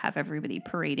scene to have everybody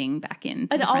parading back in.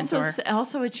 And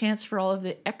also a chance for all of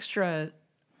the extra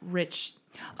rich.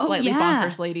 Slightly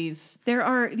bonkers ladies.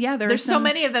 There's so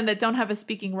many of them that don't have a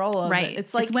speaking role. Right.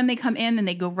 It's like when they come in and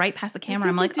they go right past the camera.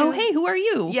 I'm like, oh, hey, who are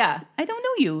you? Yeah. I don't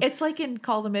know you. It's like in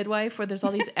Call the Midwife where there's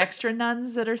all these extra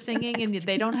nuns that are singing and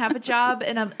they don't have a job.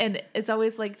 And it's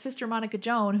always like Sister Monica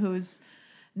Joan, who's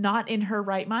not in her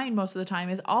right mind most of the time,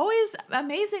 is always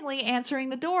amazingly answering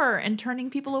the door and turning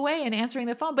people away and answering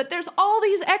the phone. But there's all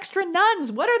these extra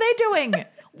nuns. What are they doing?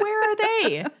 Where are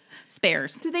they?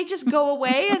 Spares. Do they just go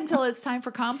away until it's time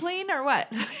for compline or what?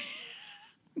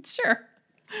 Sure.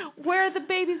 Where are the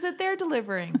babies that they're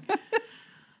delivering?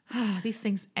 These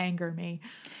things anger me.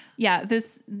 Yeah,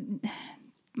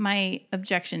 my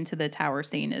objection to the tower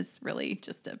scene is really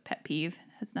just a pet peeve.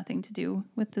 It has nothing to do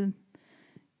with the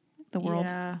world.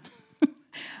 Yeah.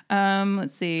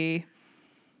 Let's see.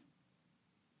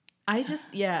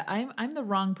 I'm the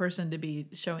wrong person to be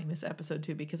showing this episode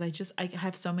to because I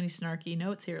have so many snarky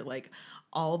notes here, like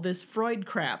all this Freud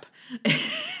crap.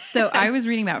 So I was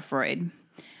reading about Freud,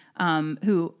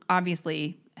 who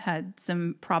obviously had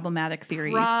some problematic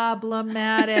theories.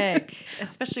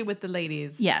 Especially with the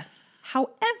ladies. Yes.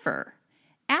 However,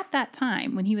 at that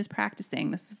time when he was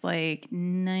practicing, this was like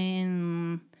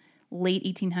late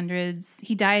 1800s.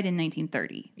 He died in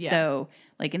 1930. Yeah. So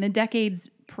like in the decades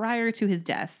prior to his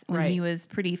death, when he was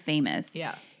pretty famous,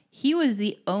 he was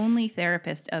the only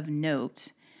therapist of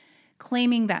note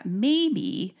claiming that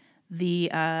maybe the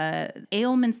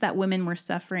ailments that women were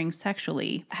suffering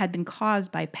sexually had been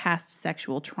caused by past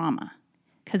sexual trauma.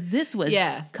 Because this was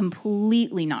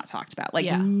completely not talked about. Like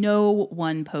no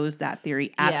one posed that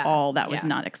theory at all. That was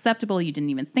not acceptable. You didn't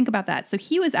even think about that. So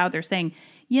he was out there saying,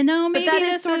 maybe but that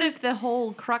is sort of the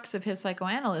whole crux of his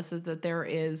psychoanalysis is that there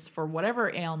is, for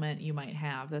whatever ailment you might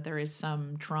have, that there is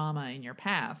some trauma in your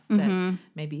past that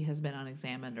maybe has been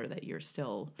unexamined or that you're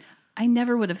still... I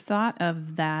never would have thought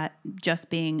of that just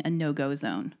being a no-go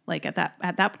zone. Like at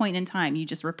that point in time, you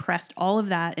just repressed all of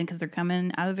that, and because they're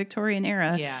coming out of the Victorian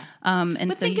era. Yeah. And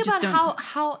but so think you just about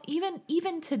how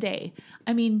even today,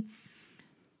 I mean,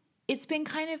 it's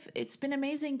been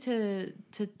amazing to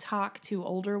talk to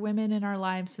older women in our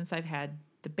lives since I've had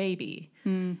the baby.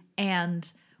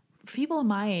 And for people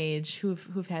my age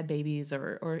who've had babies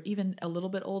or even a little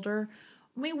bit older,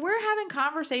 I mean, we're having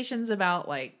conversations about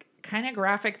like kind of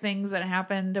graphic things that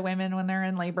happen to women when they're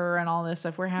in labor and all this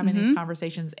stuff. We're having these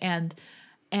conversations, and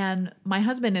my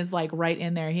husband is like right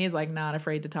in there. He's like not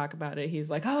afraid to talk about it.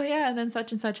 He's like, oh yeah, and then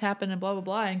such and such happened and blah blah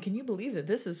blah. And can you believe that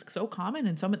this is so common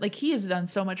and so much? Like he has done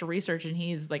so much research and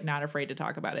he's like not afraid to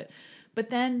talk about it.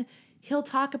 But then he'll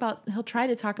try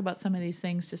to talk about some of these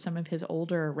things to some of his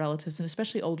older relatives, and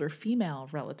especially older female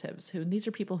relatives. These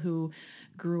are people who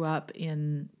grew up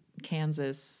in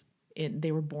Kansas.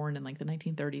 They were born in like the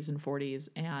 1930s and 40s,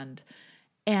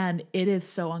 and it is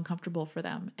so uncomfortable for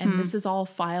them. And this is all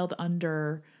filed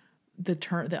under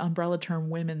the umbrella term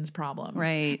women's problems.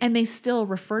 Right. And they still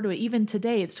refer to it. Even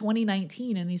today, it's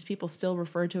 2019, and these people still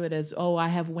refer to it as, oh, I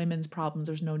have women's problems.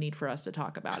 There's no need for us to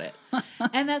talk about it.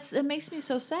 And it makes me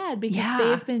so sad because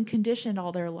they've been conditioned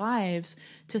all their lives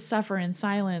to suffer in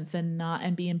silence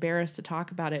and be embarrassed to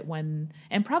talk about it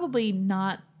and probably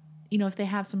not, if they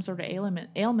have some sort of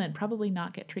ailment, probably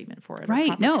not get treatment for it.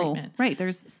 Right. No. Treatment. Right.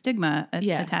 There's stigma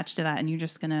attached to that, and you're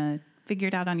just going to figure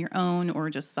it out on your own or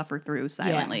just suffer through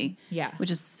silently. Yeah.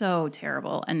 Which is so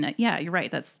terrible. And you're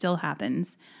right. That still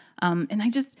happens. And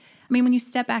when you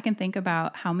step back and think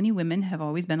about how many women have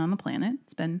always been on the planet,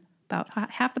 it's been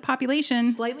about half the population.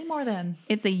 Slightly more than.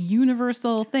 It's a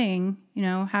universal thing. You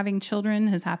know, having children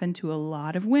has happened to a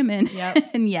lot of women.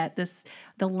 Yep. And yet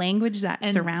the language that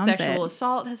surrounds it. Sexual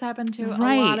assault has happened to a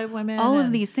lot of women. All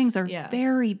of these things are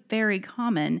very, very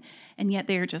common. And yet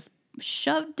they're just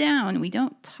shoved down. We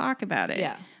don't talk about it.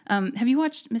 Yeah. Have you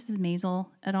watched Mrs. Maisel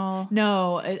at all?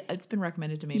 No, it's been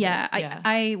recommended to me. Yeah,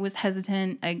 I was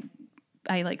hesitant.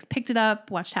 I like picked it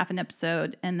up, watched half an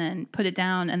episode, and then put it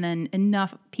down. And then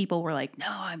enough people were like, "No,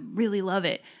 I really love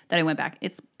it," that I went back.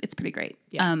 It's pretty great.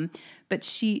 Yeah. But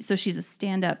she's a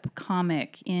stand-up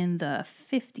comic in the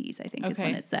 50s, I think is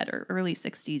when it's set, or early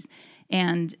 60s,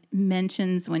 and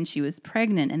mentions when she was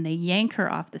pregnant, and they yank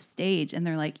her off the stage, and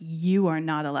they're like, "You are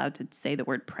not allowed to say the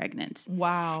word pregnant."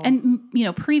 Wow. And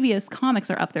previous comics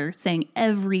are up there saying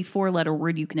every 4-letter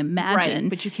word you can imagine, right,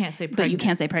 but you can't say pregnant. But you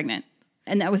can't say pregnant.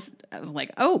 And I was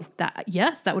like, oh, that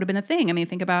would have been a thing. I mean,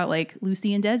 think about like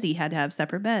Lucy and Desi had to have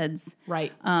separate beds.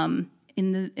 Right.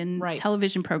 In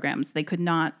television programs, they could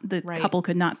not, the couple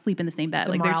could not sleep in the same bed.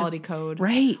 The like morality code.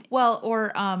 Right. Well,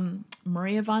 or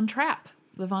Maria von Trapp,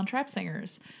 the Von Trapp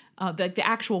singers, the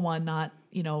actual one, not,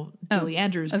 Julie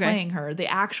Andrews playing her, the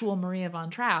actual Maria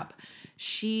von Trapp.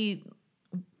 She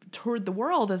toured the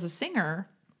world as a singer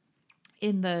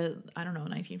in the,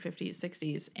 1950s,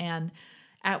 60s. And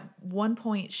at one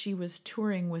point she was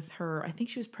touring with her, I think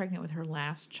she was pregnant with her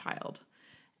last child.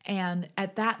 And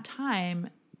at that time,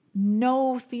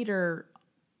 no theater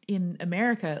in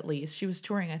America, at least, she was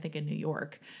touring, I think, in New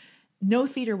York. No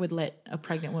theater would let a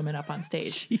pregnant woman up on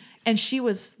stage. Jeez. And she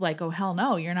was like, oh, hell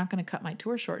no, you're not going to cut my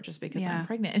tour short just because I'm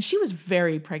pregnant. And she was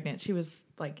very pregnant. She was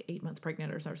like 8 months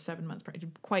pregnant or 7 months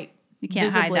pregnant, quite You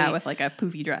can't visibly. hide that with like a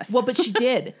poofy dress. Well, but she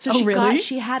did. So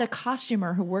she had a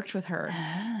costumer who worked with her.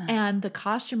 And the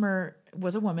costumer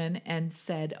was a woman and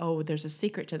said, oh, there's a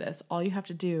secret to this. All you have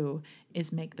to do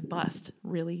is make the bust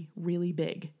really, really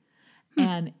big.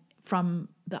 And from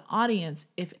the audience,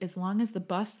 as long as the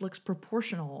bust looks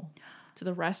proportional to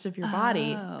the rest of your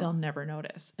body, they'll never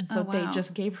notice. And so they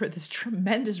just gave her this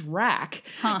tremendous rack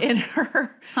in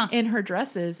her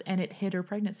dresses, and it hid her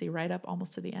pregnancy right up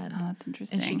almost to the end. Oh, that's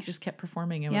interesting. And she just kept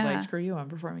performing and was like, screw you, I'm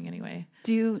performing anyway.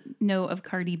 Do you know of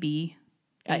Cardi B?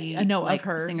 I know of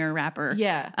her. Singer, rapper.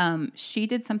 Yeah. She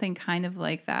did something kind of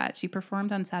like that. She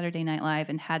performed on Saturday Night Live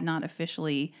and had not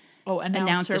officially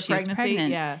announced her that she was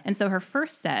pregnant. Yeah. And so her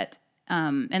first set,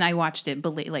 and I watched it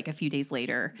like a few days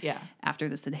later. Yeah. After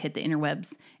this had hit the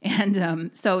interwebs.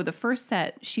 And so the first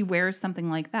set, she wears something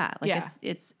like that. Like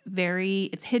it's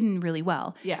hidden really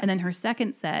well. Yeah. And then her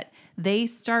second set, they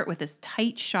start with this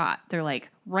tight shot. They're like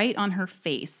right on her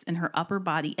face and her upper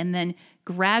body. And then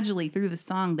gradually through the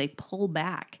song, they pull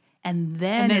back. And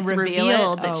then it's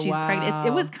revealed that she's pregnant.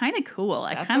 It was kind of cool.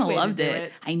 I kind of loved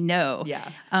it. I know.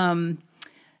 Yeah.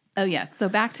 Oh, yes. So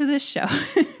back to this show.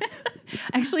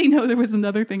 Actually, no, there was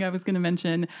another thing I was going to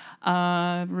mention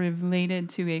related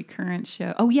to a current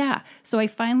show. Oh, yeah. So I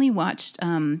finally watched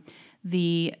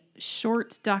the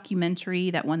short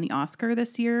documentary that won the Oscar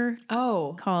this year.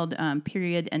 Oh. Called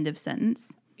Period, End of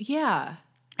Sentence. Yeah.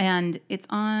 And it's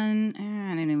on, I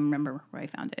don't even remember where I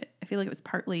found it. I feel like it was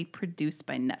partly produced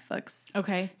by Netflix.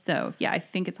 Okay. So, yeah, I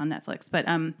think it's on Netflix. But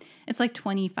it's like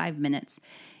 25 minutes.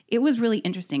 It was really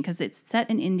interesting because it's set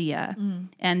in India,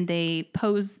 and they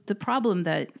pose the problem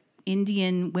that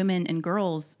Indian women and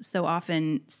girls so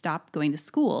often stop going to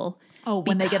school. Oh,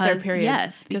 when they get their periods.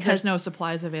 Yes. Because there's no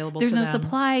supplies available to them. There's no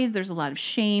supplies. There's a lot of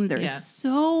shame. There is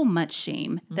so much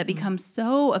shame that becomes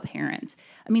so apparent.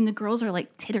 I mean, the girls are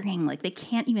like tittering, like they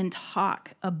can't even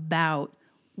talk about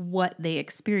what they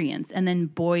experience. And then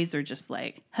boys are just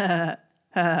like,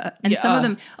 and some of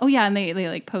them, and they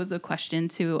like pose the question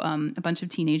to a bunch of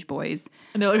teenage boys.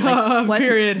 And they're like,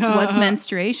 what's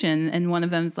menstruation? And one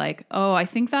of them's like, oh, I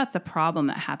think that's a problem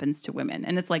that happens to women.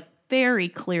 And it's like very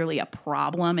clearly a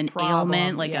problem, an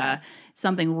ailment, like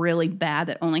something really bad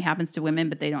that only happens to women,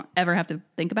 but they don't ever have to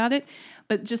think about it.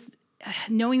 But just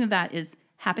knowing that is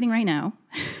happening right now.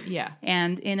 Yeah.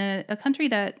 And in a country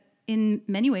that in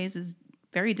many ways is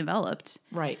very developed.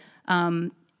 Right.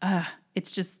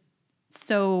 It's just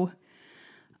so,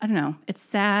 I don't know. It's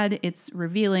sad. It's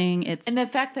revealing. And the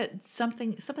fact that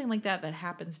something like that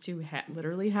happens to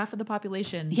literally half of the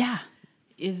population. Yeah.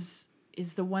 Is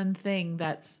the one thing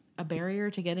that's a barrier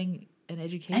to getting an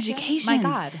education. My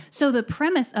God. So the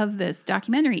premise of this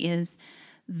documentary is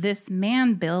this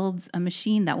man builds a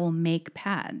machine that will make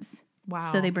pads. Wow.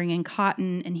 So they bring in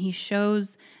cotton, and he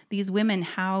shows these women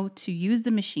how to use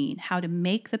the machine, how to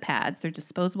make the pads. They're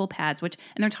disposable pads, and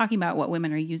they're talking about what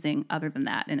women are using other than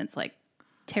that. And it's like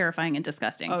terrifying and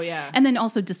disgusting. Oh, yeah. And then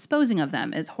also disposing of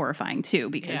them is horrifying too,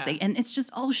 because and it's just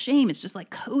all shame. It's just like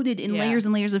coated in layers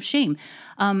and layers of shame.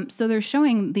 So they're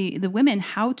showing the women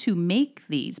how to make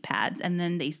these pads, and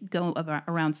then they go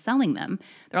around selling them.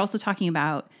 They're also talking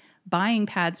about buying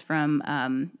pads from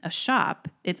a shop.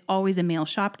 It's always a male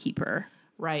shopkeeper.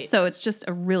 Right. So it's just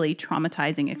a really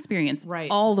traumatizing experience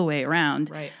all the way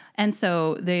around. Right. And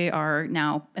so they are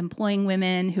now employing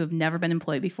women who have never been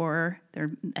employed before. They're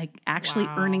like actually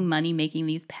earning money making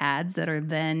these pads that are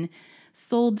then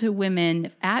sold to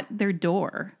women at their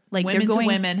door. Like women they're going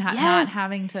to women, not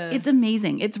having to. It's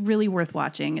amazing. It's really worth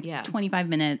watching. It's 25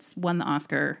 minutes, won the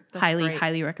Oscar.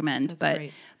 Highly recommend. But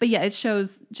yeah, it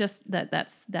shows just that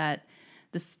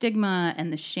the stigma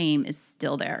and the shame is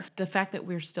still there. The fact that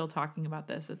we're still talking about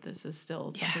this, that this is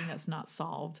still something that's not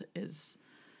solved is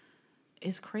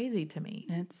crazy to me.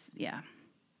 It's Yeah.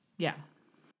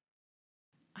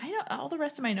 All the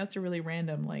rest of my notes are really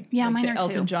random. Like mine the are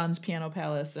Elton too. John's Piano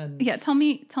Palace and tell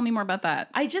me more about that.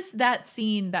 That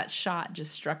scene, that shot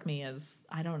just struck me as,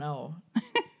 I don't know,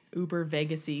 uber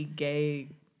Vegas-y gay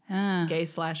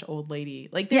 / old lady.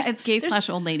 Like it's gay /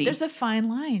 old lady. There's a fine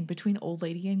line between old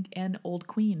lady and old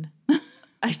queen.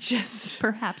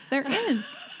 Perhaps there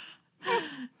is.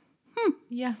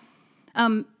 Yeah.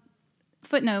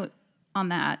 Footnote on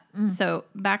that. So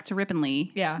back to Rippon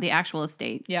Lea, the actual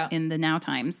estate in the Now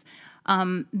Times.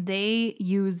 They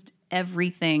used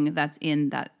everything that's in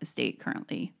that estate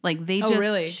currently. Like they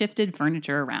just shifted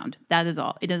furniture around. That is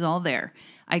all. It is all there.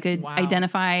 I could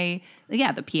identify,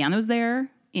 the piano's there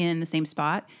in the same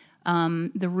spot.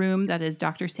 The room that is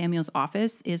Dr. Samuel's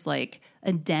office is like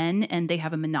a den, and they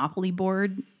have a Monopoly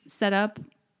board set up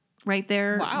right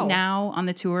there now on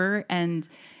the tour. And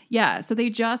so they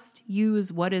just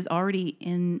use what is already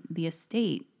in the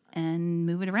estate and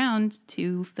move it around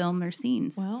to film their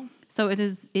scenes. Well, so it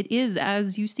is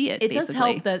as you see it. It does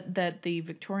help that the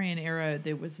Victorian era,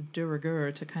 there was de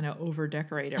rigueur to kind of over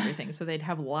decorate everything. So they'd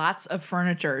have lots of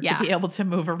furniture to be able to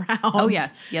move around. Oh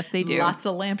yes, they do. Lots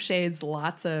of lampshades,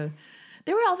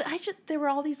 there were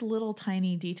all these little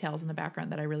tiny details in the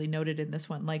background that I really noted in this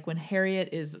one. Like when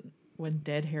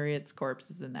dead Harriet's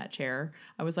corpse is in that chair,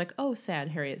 I was like, oh, sad,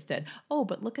 Harriet's dead. Oh,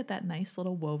 but look at that nice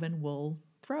little woven wool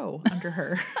throw under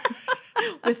her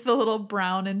with the little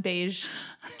brown and beige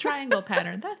triangle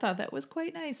pattern. I thought that was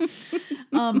quite nice.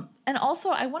 And also,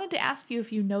 I wanted to ask you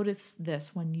if you noticed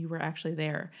this when you were actually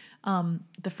there.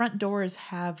 The front doors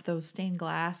have those stained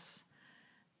glass.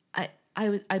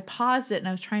 I paused it and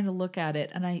I was trying to look at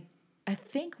it, and I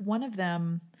think one of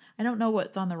them, I don't know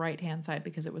what's on the right-hand side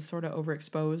because it was sort of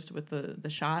overexposed with the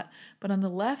shot. But on the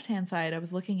left-hand side, I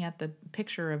was looking at the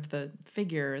picture of the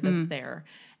figure that's there,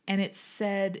 and it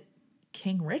said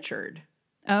King Richard.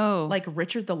 Oh. Like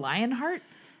Richard the Lionheart?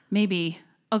 Maybe.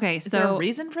 Okay, Is there a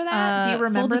reason for that? Do you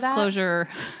remember full disclosure,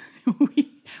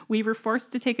 we were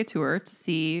forced to take a tour to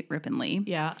see Rippon Lea.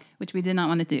 Yeah. Which we did not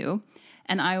want to do.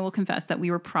 And I will confess that we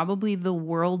were probably the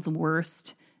world's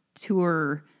worst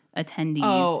tour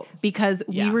attendees because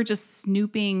we were just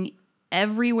snooping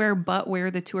everywhere but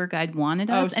where the tour guide wanted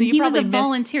us. So and he was a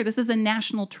volunteer. This is a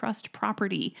National Trust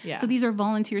property. Yeah. So these are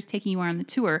volunteers taking you on the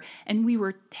tour. And we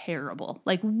were terrible.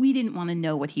 Like, we didn't want to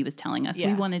know what he was telling us.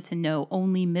 We wanted to know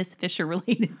only Miss Fisher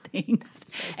related things.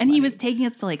 So and he was taking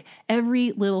us to like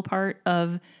every little part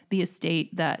of the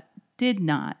estate that did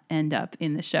not end up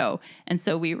in the show. And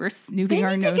so we were snooping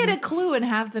our noses. They need to get a clue and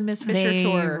have the Miss Fisher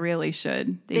tour. They really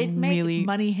should. They'd make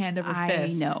money hand over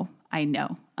fist. I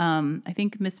know. I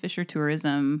think Miss Fisher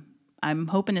tourism, I'm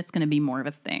hoping it's going to be more of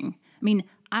a thing. I mean,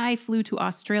 I flew to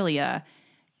Australia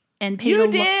and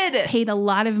paid a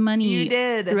lot of money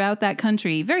throughout that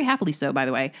country. Very happily so, by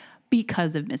the way,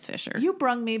 because of Miss Fisher. You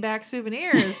brung me back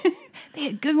souvenirs. They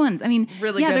had good ones. I mean,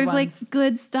 really good there's ones. Like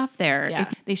good stuff there.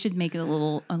 Yeah. They should make it a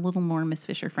little more Miss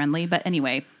Fisher friendly. But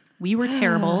anyway, we were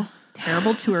terrible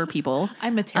tour people.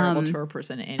 I'm a terrible tour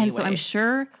person anyway. And so I'm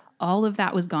sure all of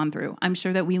that was gone through. I'm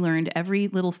sure that we learned every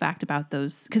little fact about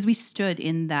those because we stood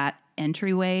in that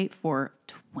entryway for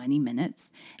 20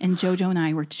 minutes and JoJo and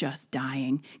I were just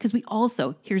dying because we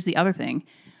also, here's the other thing,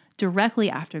 directly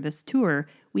after this tour,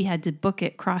 we had to book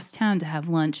it cross town to have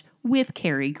lunch with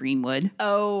Carrie Greenwood.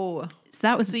 Oh. So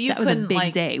that was a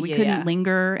big day. We couldn't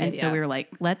linger. And so we were like,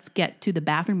 let's get to the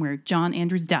bathroom where John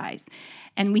Andrews dies.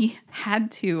 And we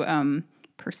had to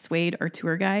persuade our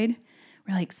tour guide.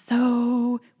 We're like,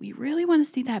 so we really want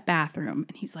to see that bathroom.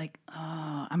 And he's like,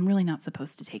 oh, I'm really not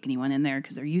supposed to take anyone in there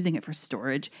because they're using it for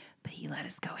storage. But he let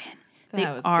us go in. They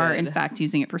are, in fact,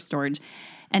 using it for storage.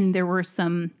 And there were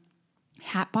some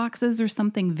hat boxes or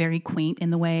something very quaint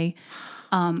in the way.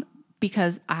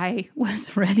 because I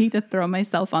was ready to throw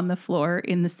myself on the floor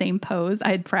in the same pose.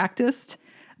 I had practiced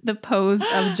the pose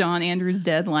of John Andrews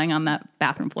dead lying on that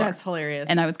bathroom floor. That's hilarious.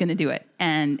 And I was going to do it.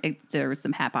 And there were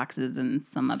some hat boxes and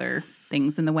some other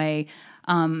things in the way.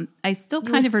 I still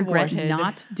kind of regret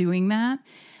not doing that.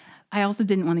 I also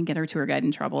didn't want to get our tour guide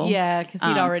in trouble. Yeah, because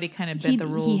he'd already kind of bent the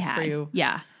rules for you.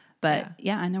 Yeah. But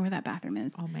yeah, I know where that bathroom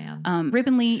is. Oh, man.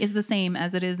 Rippon Lea is the same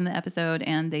as it is in the episode,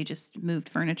 and they just moved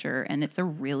furniture, and it's a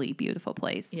really beautiful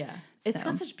place. Yeah. It's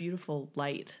got such beautiful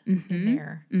light in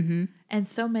there. Mm-hmm. And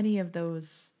so many of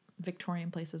those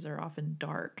Victorian places are often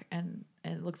dark, and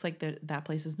it looks like that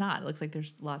place is not. It looks like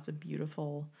there's lots of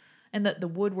beautiful, and the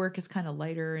woodwork is kind of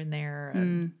lighter in there.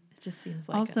 And it just seems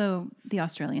like also the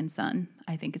Australian sun.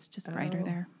 I think it's just brighter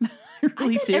there.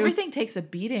 Really I think everything takes a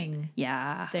beating.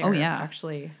 Yeah. There,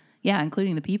 actually. Yeah,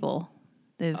 including the people.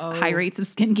 The high rates of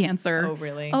skin cancer. Oh,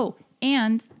 really? Oh,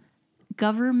 and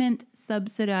government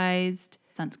subsidized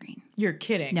sunscreen. You're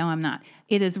kidding. No, I'm not.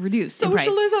 It is reduced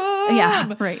Socialism! in price.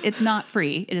 Yeah, right. It's not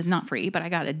free. It is not free, but I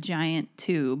got a giant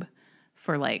tube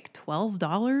for like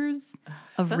 $12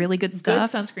 of really good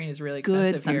stuff. Good sunscreen is really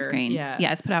expensive. Good sunscreen. Here.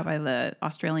 Yeah, it's put out by the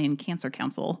Australian Cancer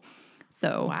Council.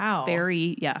 So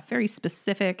very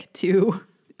specific to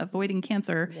avoiding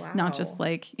cancer, not just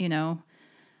like,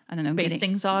 I don't know.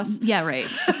 Basting sauce? Yeah, right.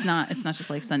 It's not just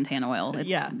like suntan oil.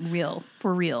 It's real,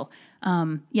 for real.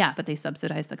 But they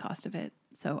subsidize the cost of it.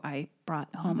 So I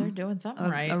brought home they're doing something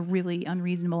right. A really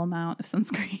unreasonable amount of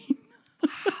sunscreen.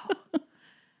 Wow.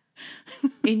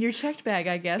 In your checked bag,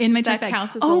 I guess. In my checked bag.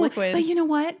 Counts as a liquid. But you know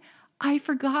what? I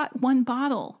forgot one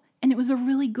bottle. And it was a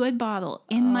really good bottle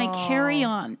in my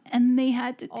carry-on. And they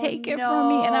had to take it from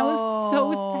me. And I was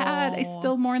so sad. I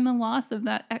still mourn the loss of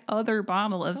that other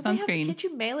bottle of sunscreen. Can't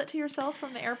you mail it to yourself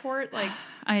from the airport? Like,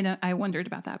 I know. I wondered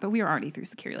about that. But we were already through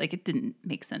security. Like, it didn't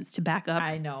make sense to back up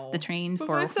the train for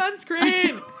my sunscreen.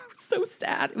 It was so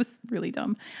sad. It was really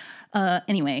dumb.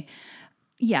 Anyway,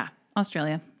 yeah.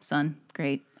 Australia, sun,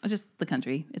 great. Just the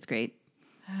country. It's great.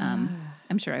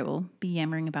 I'm sure I will be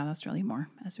yammering about Australia more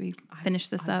as we finish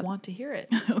this up. I want to hear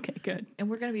it. Okay, good. And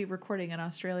we're going to be recording an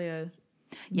Australia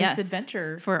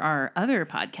misadventure for our other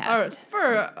podcast.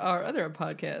 For our other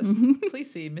podcast.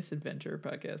 Please see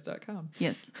misadventurepodcast.com.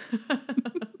 Yes.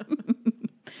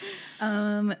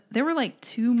 There were like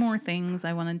two more things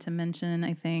I wanted to mention,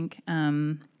 I think.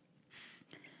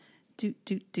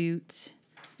 Doot.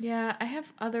 Yeah, I have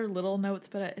other little notes,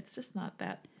 but it's just not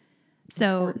that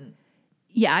important.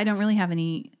 Yeah, I don't really have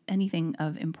anything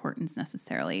of importance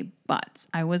necessarily, but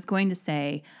I was going to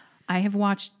say I have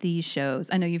watched these shows.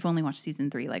 I know you've only watched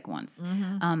season 3 like once.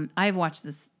 Mm-hmm. I've watched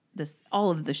this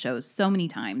all of the shows so many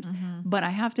times, but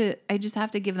I just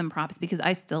have to give them props because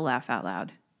I still laugh out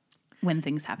loud when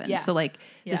things happen. Yeah. So like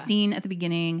the scene at the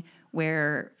beginning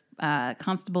where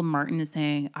Constable Martin is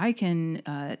saying, I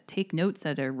can take notes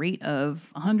at a rate of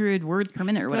 100 words per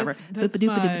minute or whatever. That's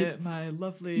my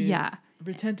lovely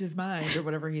retentive mind or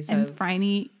whatever he says. And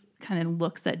Phryne kind of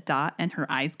looks at Dot and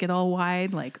her eyes get all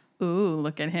wide like, ooh,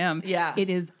 look at him. Yeah.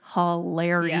 It is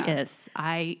hilarious. Yeah.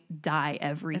 I die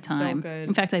every time. So good.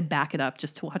 In fact, I back it up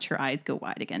just to watch her eyes go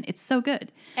wide again. It's so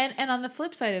good. And on the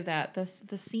flip side of that,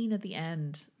 the scene at the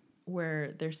end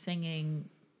where they're singing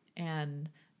and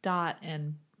Dot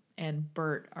and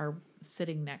Bert are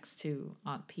sitting next to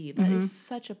Aunt P. That is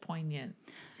such a poignant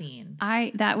scene.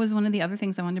 That was one of the other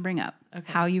things I wanted to bring up.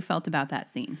 Okay. How you felt about that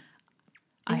scene.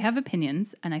 I have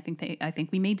opinions, and I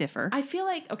think we may differ. I feel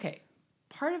like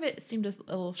part of it seemed a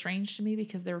little strange to me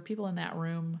because there were people in that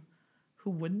room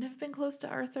who wouldn't have been close to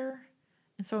Arthur,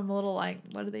 and so I'm a little like,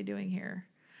 what are they doing here?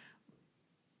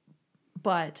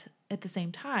 But at the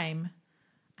same time,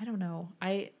 I don't know.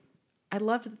 I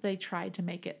loved that they tried to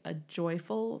make it a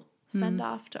joyful send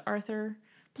off to Arthur.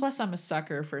 Plus, I'm a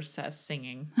sucker for Seth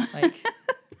singing. Like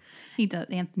he does.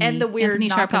 Anthony and the weird Anthony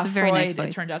Sharp has a very nice voice.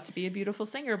 It turned out to be a beautiful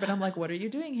singer, but I'm like, what are you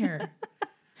doing here?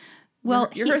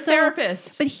 Well, you're a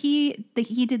therapist, but he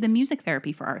did the music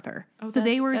therapy for Arthur. Oh, so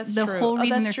they were the true. whole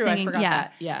reason that's they're true. singing. I forgot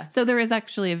that. Yeah. So there is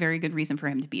actually a very good reason for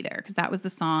him to be there because that was the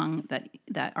song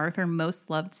that Arthur most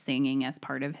loved singing as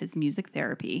part of his music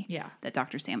therapy. Yeah. That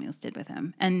Dr. Samuels did with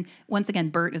him. And once again,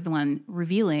 Bert is the one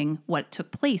revealing what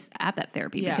took place at that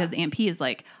therapy because Aunt P is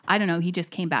like, I don't know, he just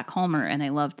came back calmer and I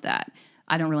loved that.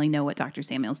 I don't really know what Dr.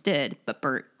 Samuels did, but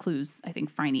Bert clues, I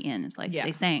think, Phryne in. It's like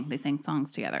they sang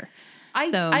songs together.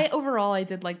 I overall I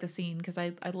did like the scene because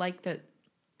I like that.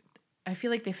 I feel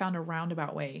like they found a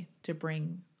roundabout way to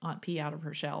bring Aunt P out of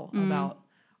her shell about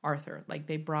Arthur. Like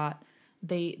they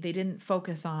didn't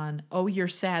focus on, oh, you're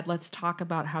sad. Let's talk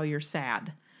about how you're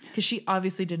sad. because she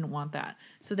obviously didn't want that.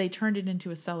 So they turned it into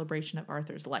a celebration of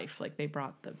Arthur's life. Like they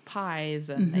brought the pies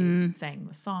and they sang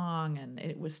the song, and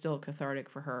it was still cathartic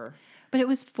for her. But it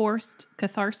was forced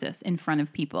catharsis in front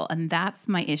of people, and that's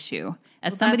my issue.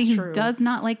 As somebody who does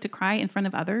not like to cry in front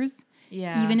of others,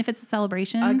 even if it's a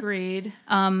celebration. Agreed.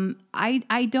 I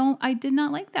did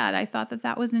not like that. I thought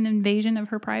that was an invasion of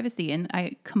her privacy, and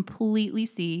I completely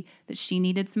see that she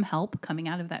needed some help coming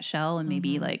out of that shell and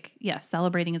maybe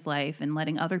celebrating his life and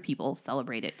letting other people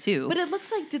celebrate it too. But it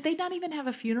looks like, did they not even have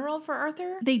a funeral for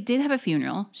Arthur? They did have a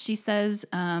funeral. She says,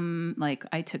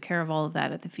 I took care of all of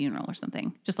that at the funeral or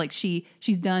something. Just like she's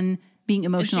done being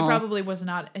emotional.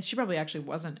 And she probably actually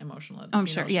wasn't emotional at the funeral.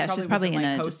 Sure. Yeah, she's probably in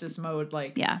a hostess mode.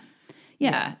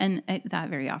 Yeah, and that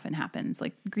very often happens.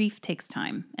 Like grief takes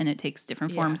time, and it takes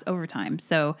different forms over time.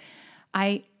 So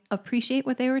I appreciate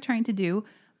what they were trying to do,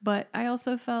 but I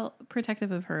also felt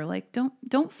protective of her. Like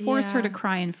don't force her to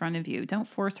cry in front of you. Don't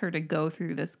force her to go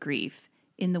through this grief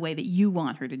in the way that you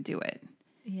want her to do it.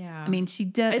 Yeah. I mean, she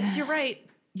did. You're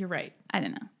right. I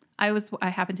don't know. I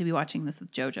happened to be watching this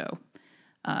with JoJo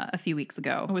a few weeks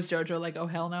ago. Was JoJo like, oh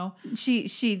hell no?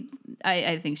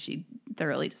 I think she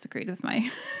thoroughly disagreed with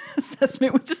my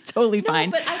assessment, which is totally fine.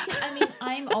 But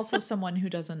I'm also someone who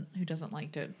doesn't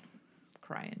like to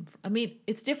cry.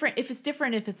 It's different. If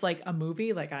it's like a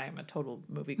movie, like I am a total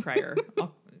movie crier.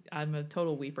 I'm a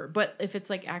total weeper. But if it's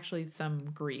like actually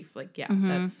some grief, like,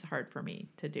 that's hard for me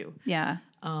to do. Yeah.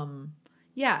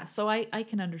 So I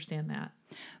can understand that.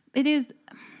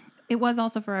 It was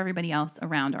also for everybody else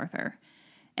around Arthur.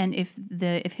 And if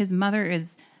his mother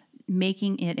is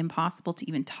making it impossible to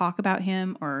even talk about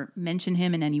him or mention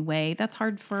him in any way, that's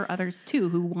hard for others too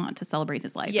who want to celebrate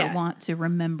his life or want to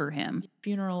remember him.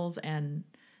 Funerals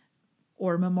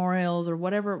or memorials or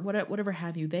whatever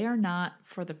have you, they are not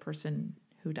for the person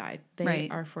who died. They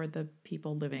are for the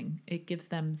people living. It gives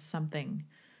them something.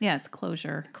 Yeah, it's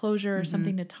closure.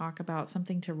 Something to talk about,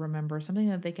 something to remember, something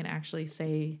that they can actually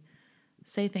say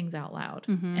things out loud.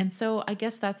 And so I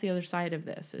guess that's the other side of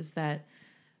this, is that,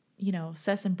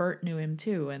 Cess and Bert knew him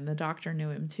too, and the doctor knew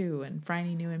him too, and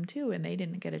Phryne knew him too, and they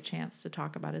didn't get a chance to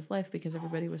talk about his life because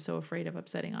everybody was so afraid of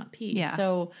upsetting Aunt P. Yeah.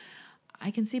 So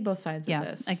I can see both sides of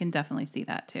this. I can definitely see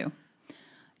that too.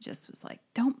 Just was like,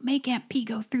 don't make Aunt P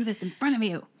go through this in front of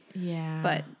you. Yeah.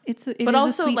 But but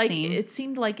also like scene. It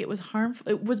seemed like it was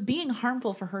harmful. It was being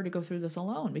harmful for her to go through this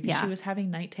alone because she was having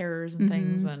night terrors and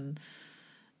things, and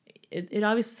it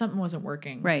obviously something wasn't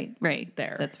working. Right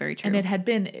there. That's very true. And it had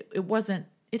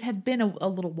been a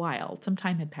little while. Some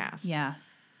time had passed. Yeah.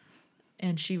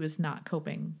 And she was not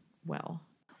coping well.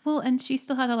 Well, and she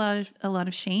still had a lot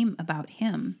of shame about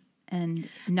him. And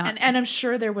I'm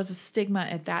sure there was a stigma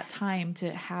at that time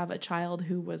to have a child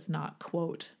who was not,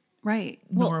 quote,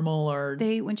 normal, or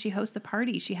when she hosts a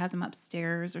party, she has him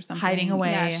upstairs or something, hiding away.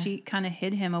 Yeah, she kind of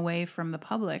hid him away from the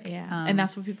public. Yeah, and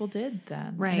that's what people did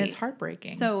then. Right, and it's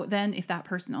heartbreaking. So then, if that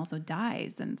person also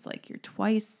dies, then it's like you're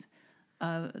twice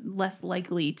less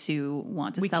likely to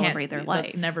want to celebrate their life.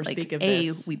 Let's never speak of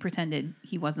this. We pretended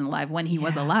he wasn't alive when he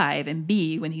was alive, and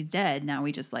B, when he's dead, now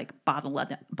we just like bottle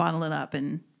it up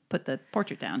and put the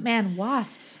portrait down. Man,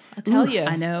 wasps! I tell you,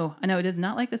 I know. It is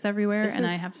not like this everywhere, and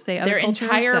I have to say, their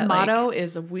entire motto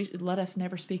is "Let us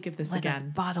never speak of this again." Let us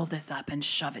bottle this up and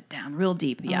shove it down real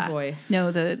deep. Yeah. Oh boy.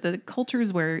 No, the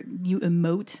cultures where you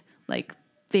emote like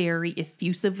very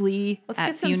effusively. Let's at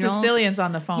get some funerals. Sicilians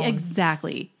on the phone. Yeah,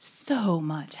 exactly. So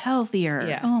much healthier.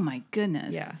 Yeah. Oh my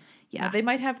goodness. Yeah. Now, they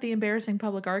might have the embarrassing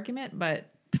public argument, but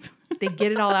they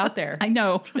get it all out there. I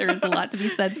know there is a lot to be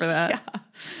said for that.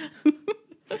 Yeah.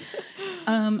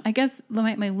 I guess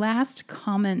my last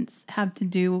comments have to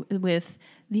do with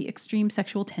the extreme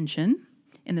sexual tension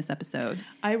in this episode.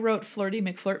 I wrote flirty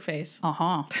McFlirtface.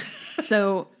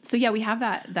 So yeah, we have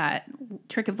that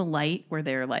trick of the light where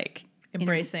they're like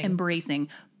embracing.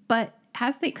 But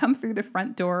as they come through the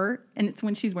front door, and it's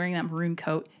when she's wearing that maroon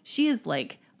coat, she is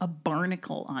like a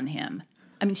barnacle on him.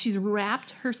 I mean, she's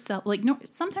wrapped herself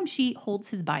sometimes she holds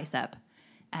his bicep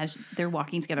as they're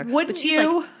walking together. Wouldn't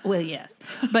you? Like, well, yes.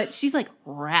 But she's like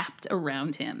wrapped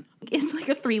around him. It's like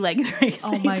a 3-legged race.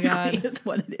 Oh my God. Is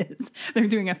what it is. They're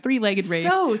doing a 3-legged race.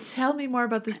 So tell me more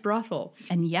about this brothel.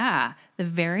 And the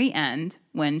very end,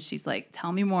 when she's like,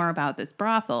 tell me more about this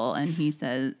brothel. And he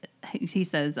says,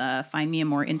 find me a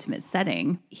more intimate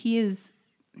setting. He is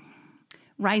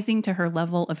rising to her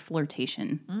level of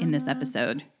flirtation in this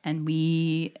episode. And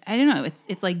I don't know,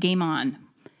 it's like game on.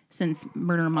 Since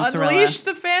Murder Mozzarella. Unleash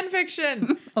the fan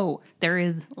fiction. Oh, there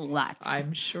is lots.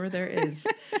 I'm sure there is.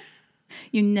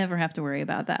 You never have to worry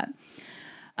about that.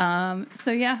 What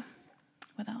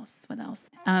else?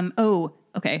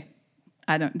 Okay.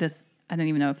 I I don't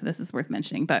even know if this is worth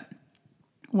mentioning, but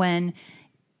when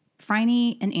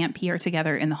Phryne and Aunt P are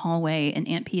together in the hallway, and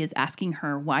Aunt P is asking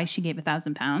her why she gave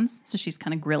 £1,000. So she's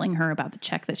kind of grilling her about the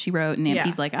check that she wrote. And Aunt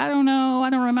P's like, I don't know. I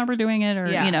don't remember doing it. Or,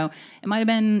 it might have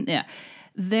been,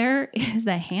 There is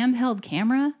a handheld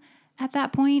camera at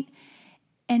that point,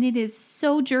 and it is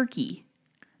so jerky.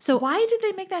 So why did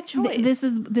they make that choice? This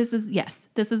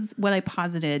is what I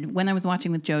posited when I was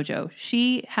watching with JoJo.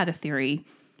 She had a theory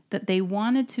that they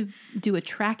wanted to do a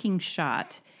tracking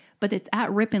shot, but it's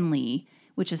at Rippon Lea,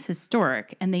 which is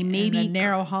historic, and they maybe in a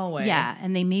narrow hallway. Yeah,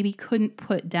 and they maybe couldn't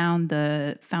put down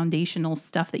the foundational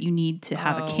stuff that you need to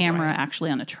have a camera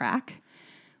actually on a track,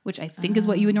 which I think is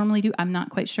what you would normally do. I'm not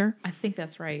quite sure. I think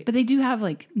that's right. But they do have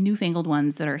like newfangled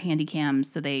ones that are handy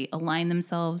cams, so they align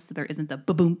themselves so there isn't the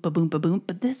ba-boom, ba-boom, ba-boom.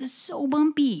 But this is so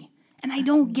bumpy, and I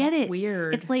don't get it.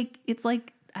 Weird. It's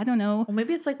like I don't know. Well,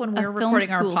 maybe it's like when we're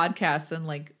recording our podcasts and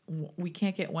like we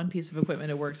can't get one piece of equipment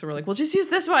to work, so we're like, we'll just use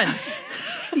this one.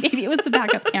 Maybe it was the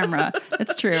backup camera.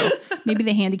 That's true. Maybe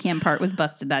the handy cam part was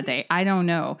busted that day. I don't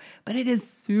know. But it is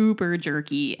super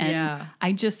jerky, and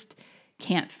I just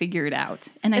can't figure it out.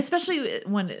 And especially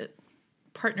when it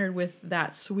partnered with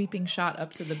that sweeping shot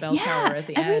up to the bell tower at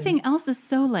the end. Everything else is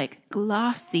so like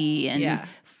glossy and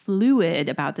fluid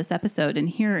about this episode, and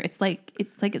here it's like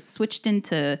it's switched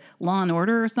into Law and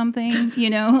Order or something,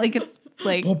 like it's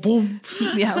like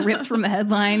ripped from the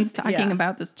headlines talking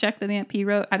about this check that Aunt P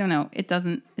wrote. I don't know. It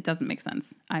doesn't make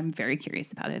sense. I'm very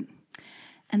curious about it.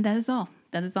 And that is all.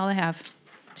 That is all I have.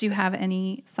 Do you have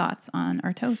any thoughts on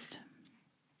our toast?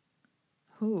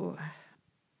 Ooh,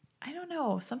 I don't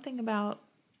know. Something about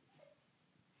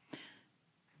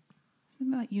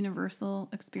universal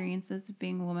experiences of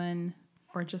being a woman.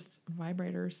 Or just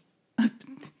vibrators.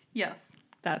 Yes.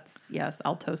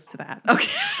 I'll toast to that. Okay.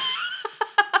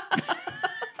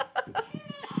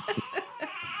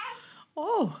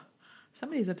 Oh,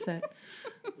 somebody's upset.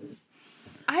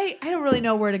 I don't really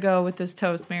know where to go with this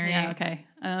toast, Mary. Yeah, okay.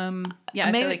 I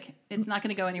feel like it's not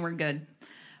going to go anywhere good.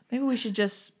 Maybe we should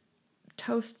just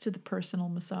toast to the personal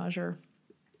massager.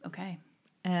 Okay.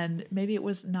 And maybe it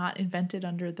was not invented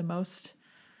under the most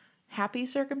happy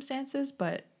circumstances,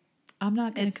 but I'm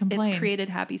not going to complain. It's created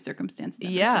happy circumstances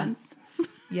ever since.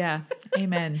 Yeah.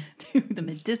 Amen. To the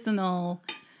medicinal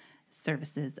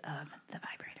services of the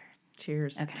vibrator.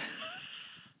 Cheers. Okay.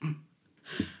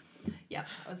 Yeah,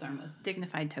 that was our most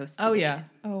dignified toast. Oh, yeah.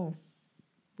 Oh,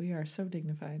 we are so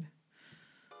dignified.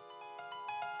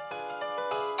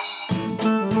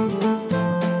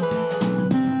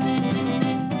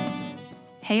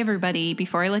 Hey everybody,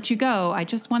 before I let you go, I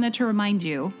just wanted to remind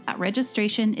you that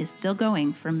registration is still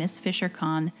going for Miss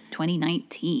FisherCon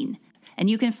 2019. And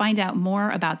you can find out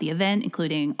more about the event,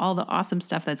 including all the awesome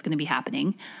stuff that's going to be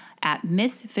happening, at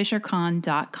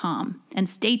MissFisherCon.com. And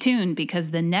stay tuned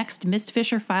because the next Miss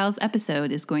Fisher Files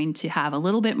episode is going to have a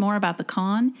little bit more about the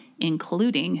con,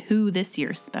 including who this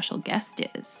year's special guest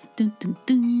is. Dun, dun,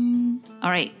 dun. All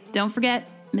right, don't forget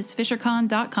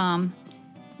MissFisherCon.com.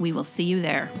 We will see you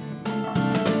there.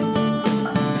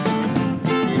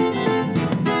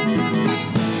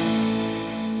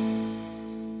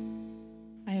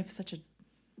 I have such a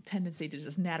tendency to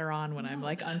just natter on when I'm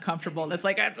like uncomfortable. That's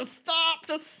like, I have to stop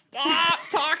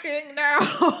talking now.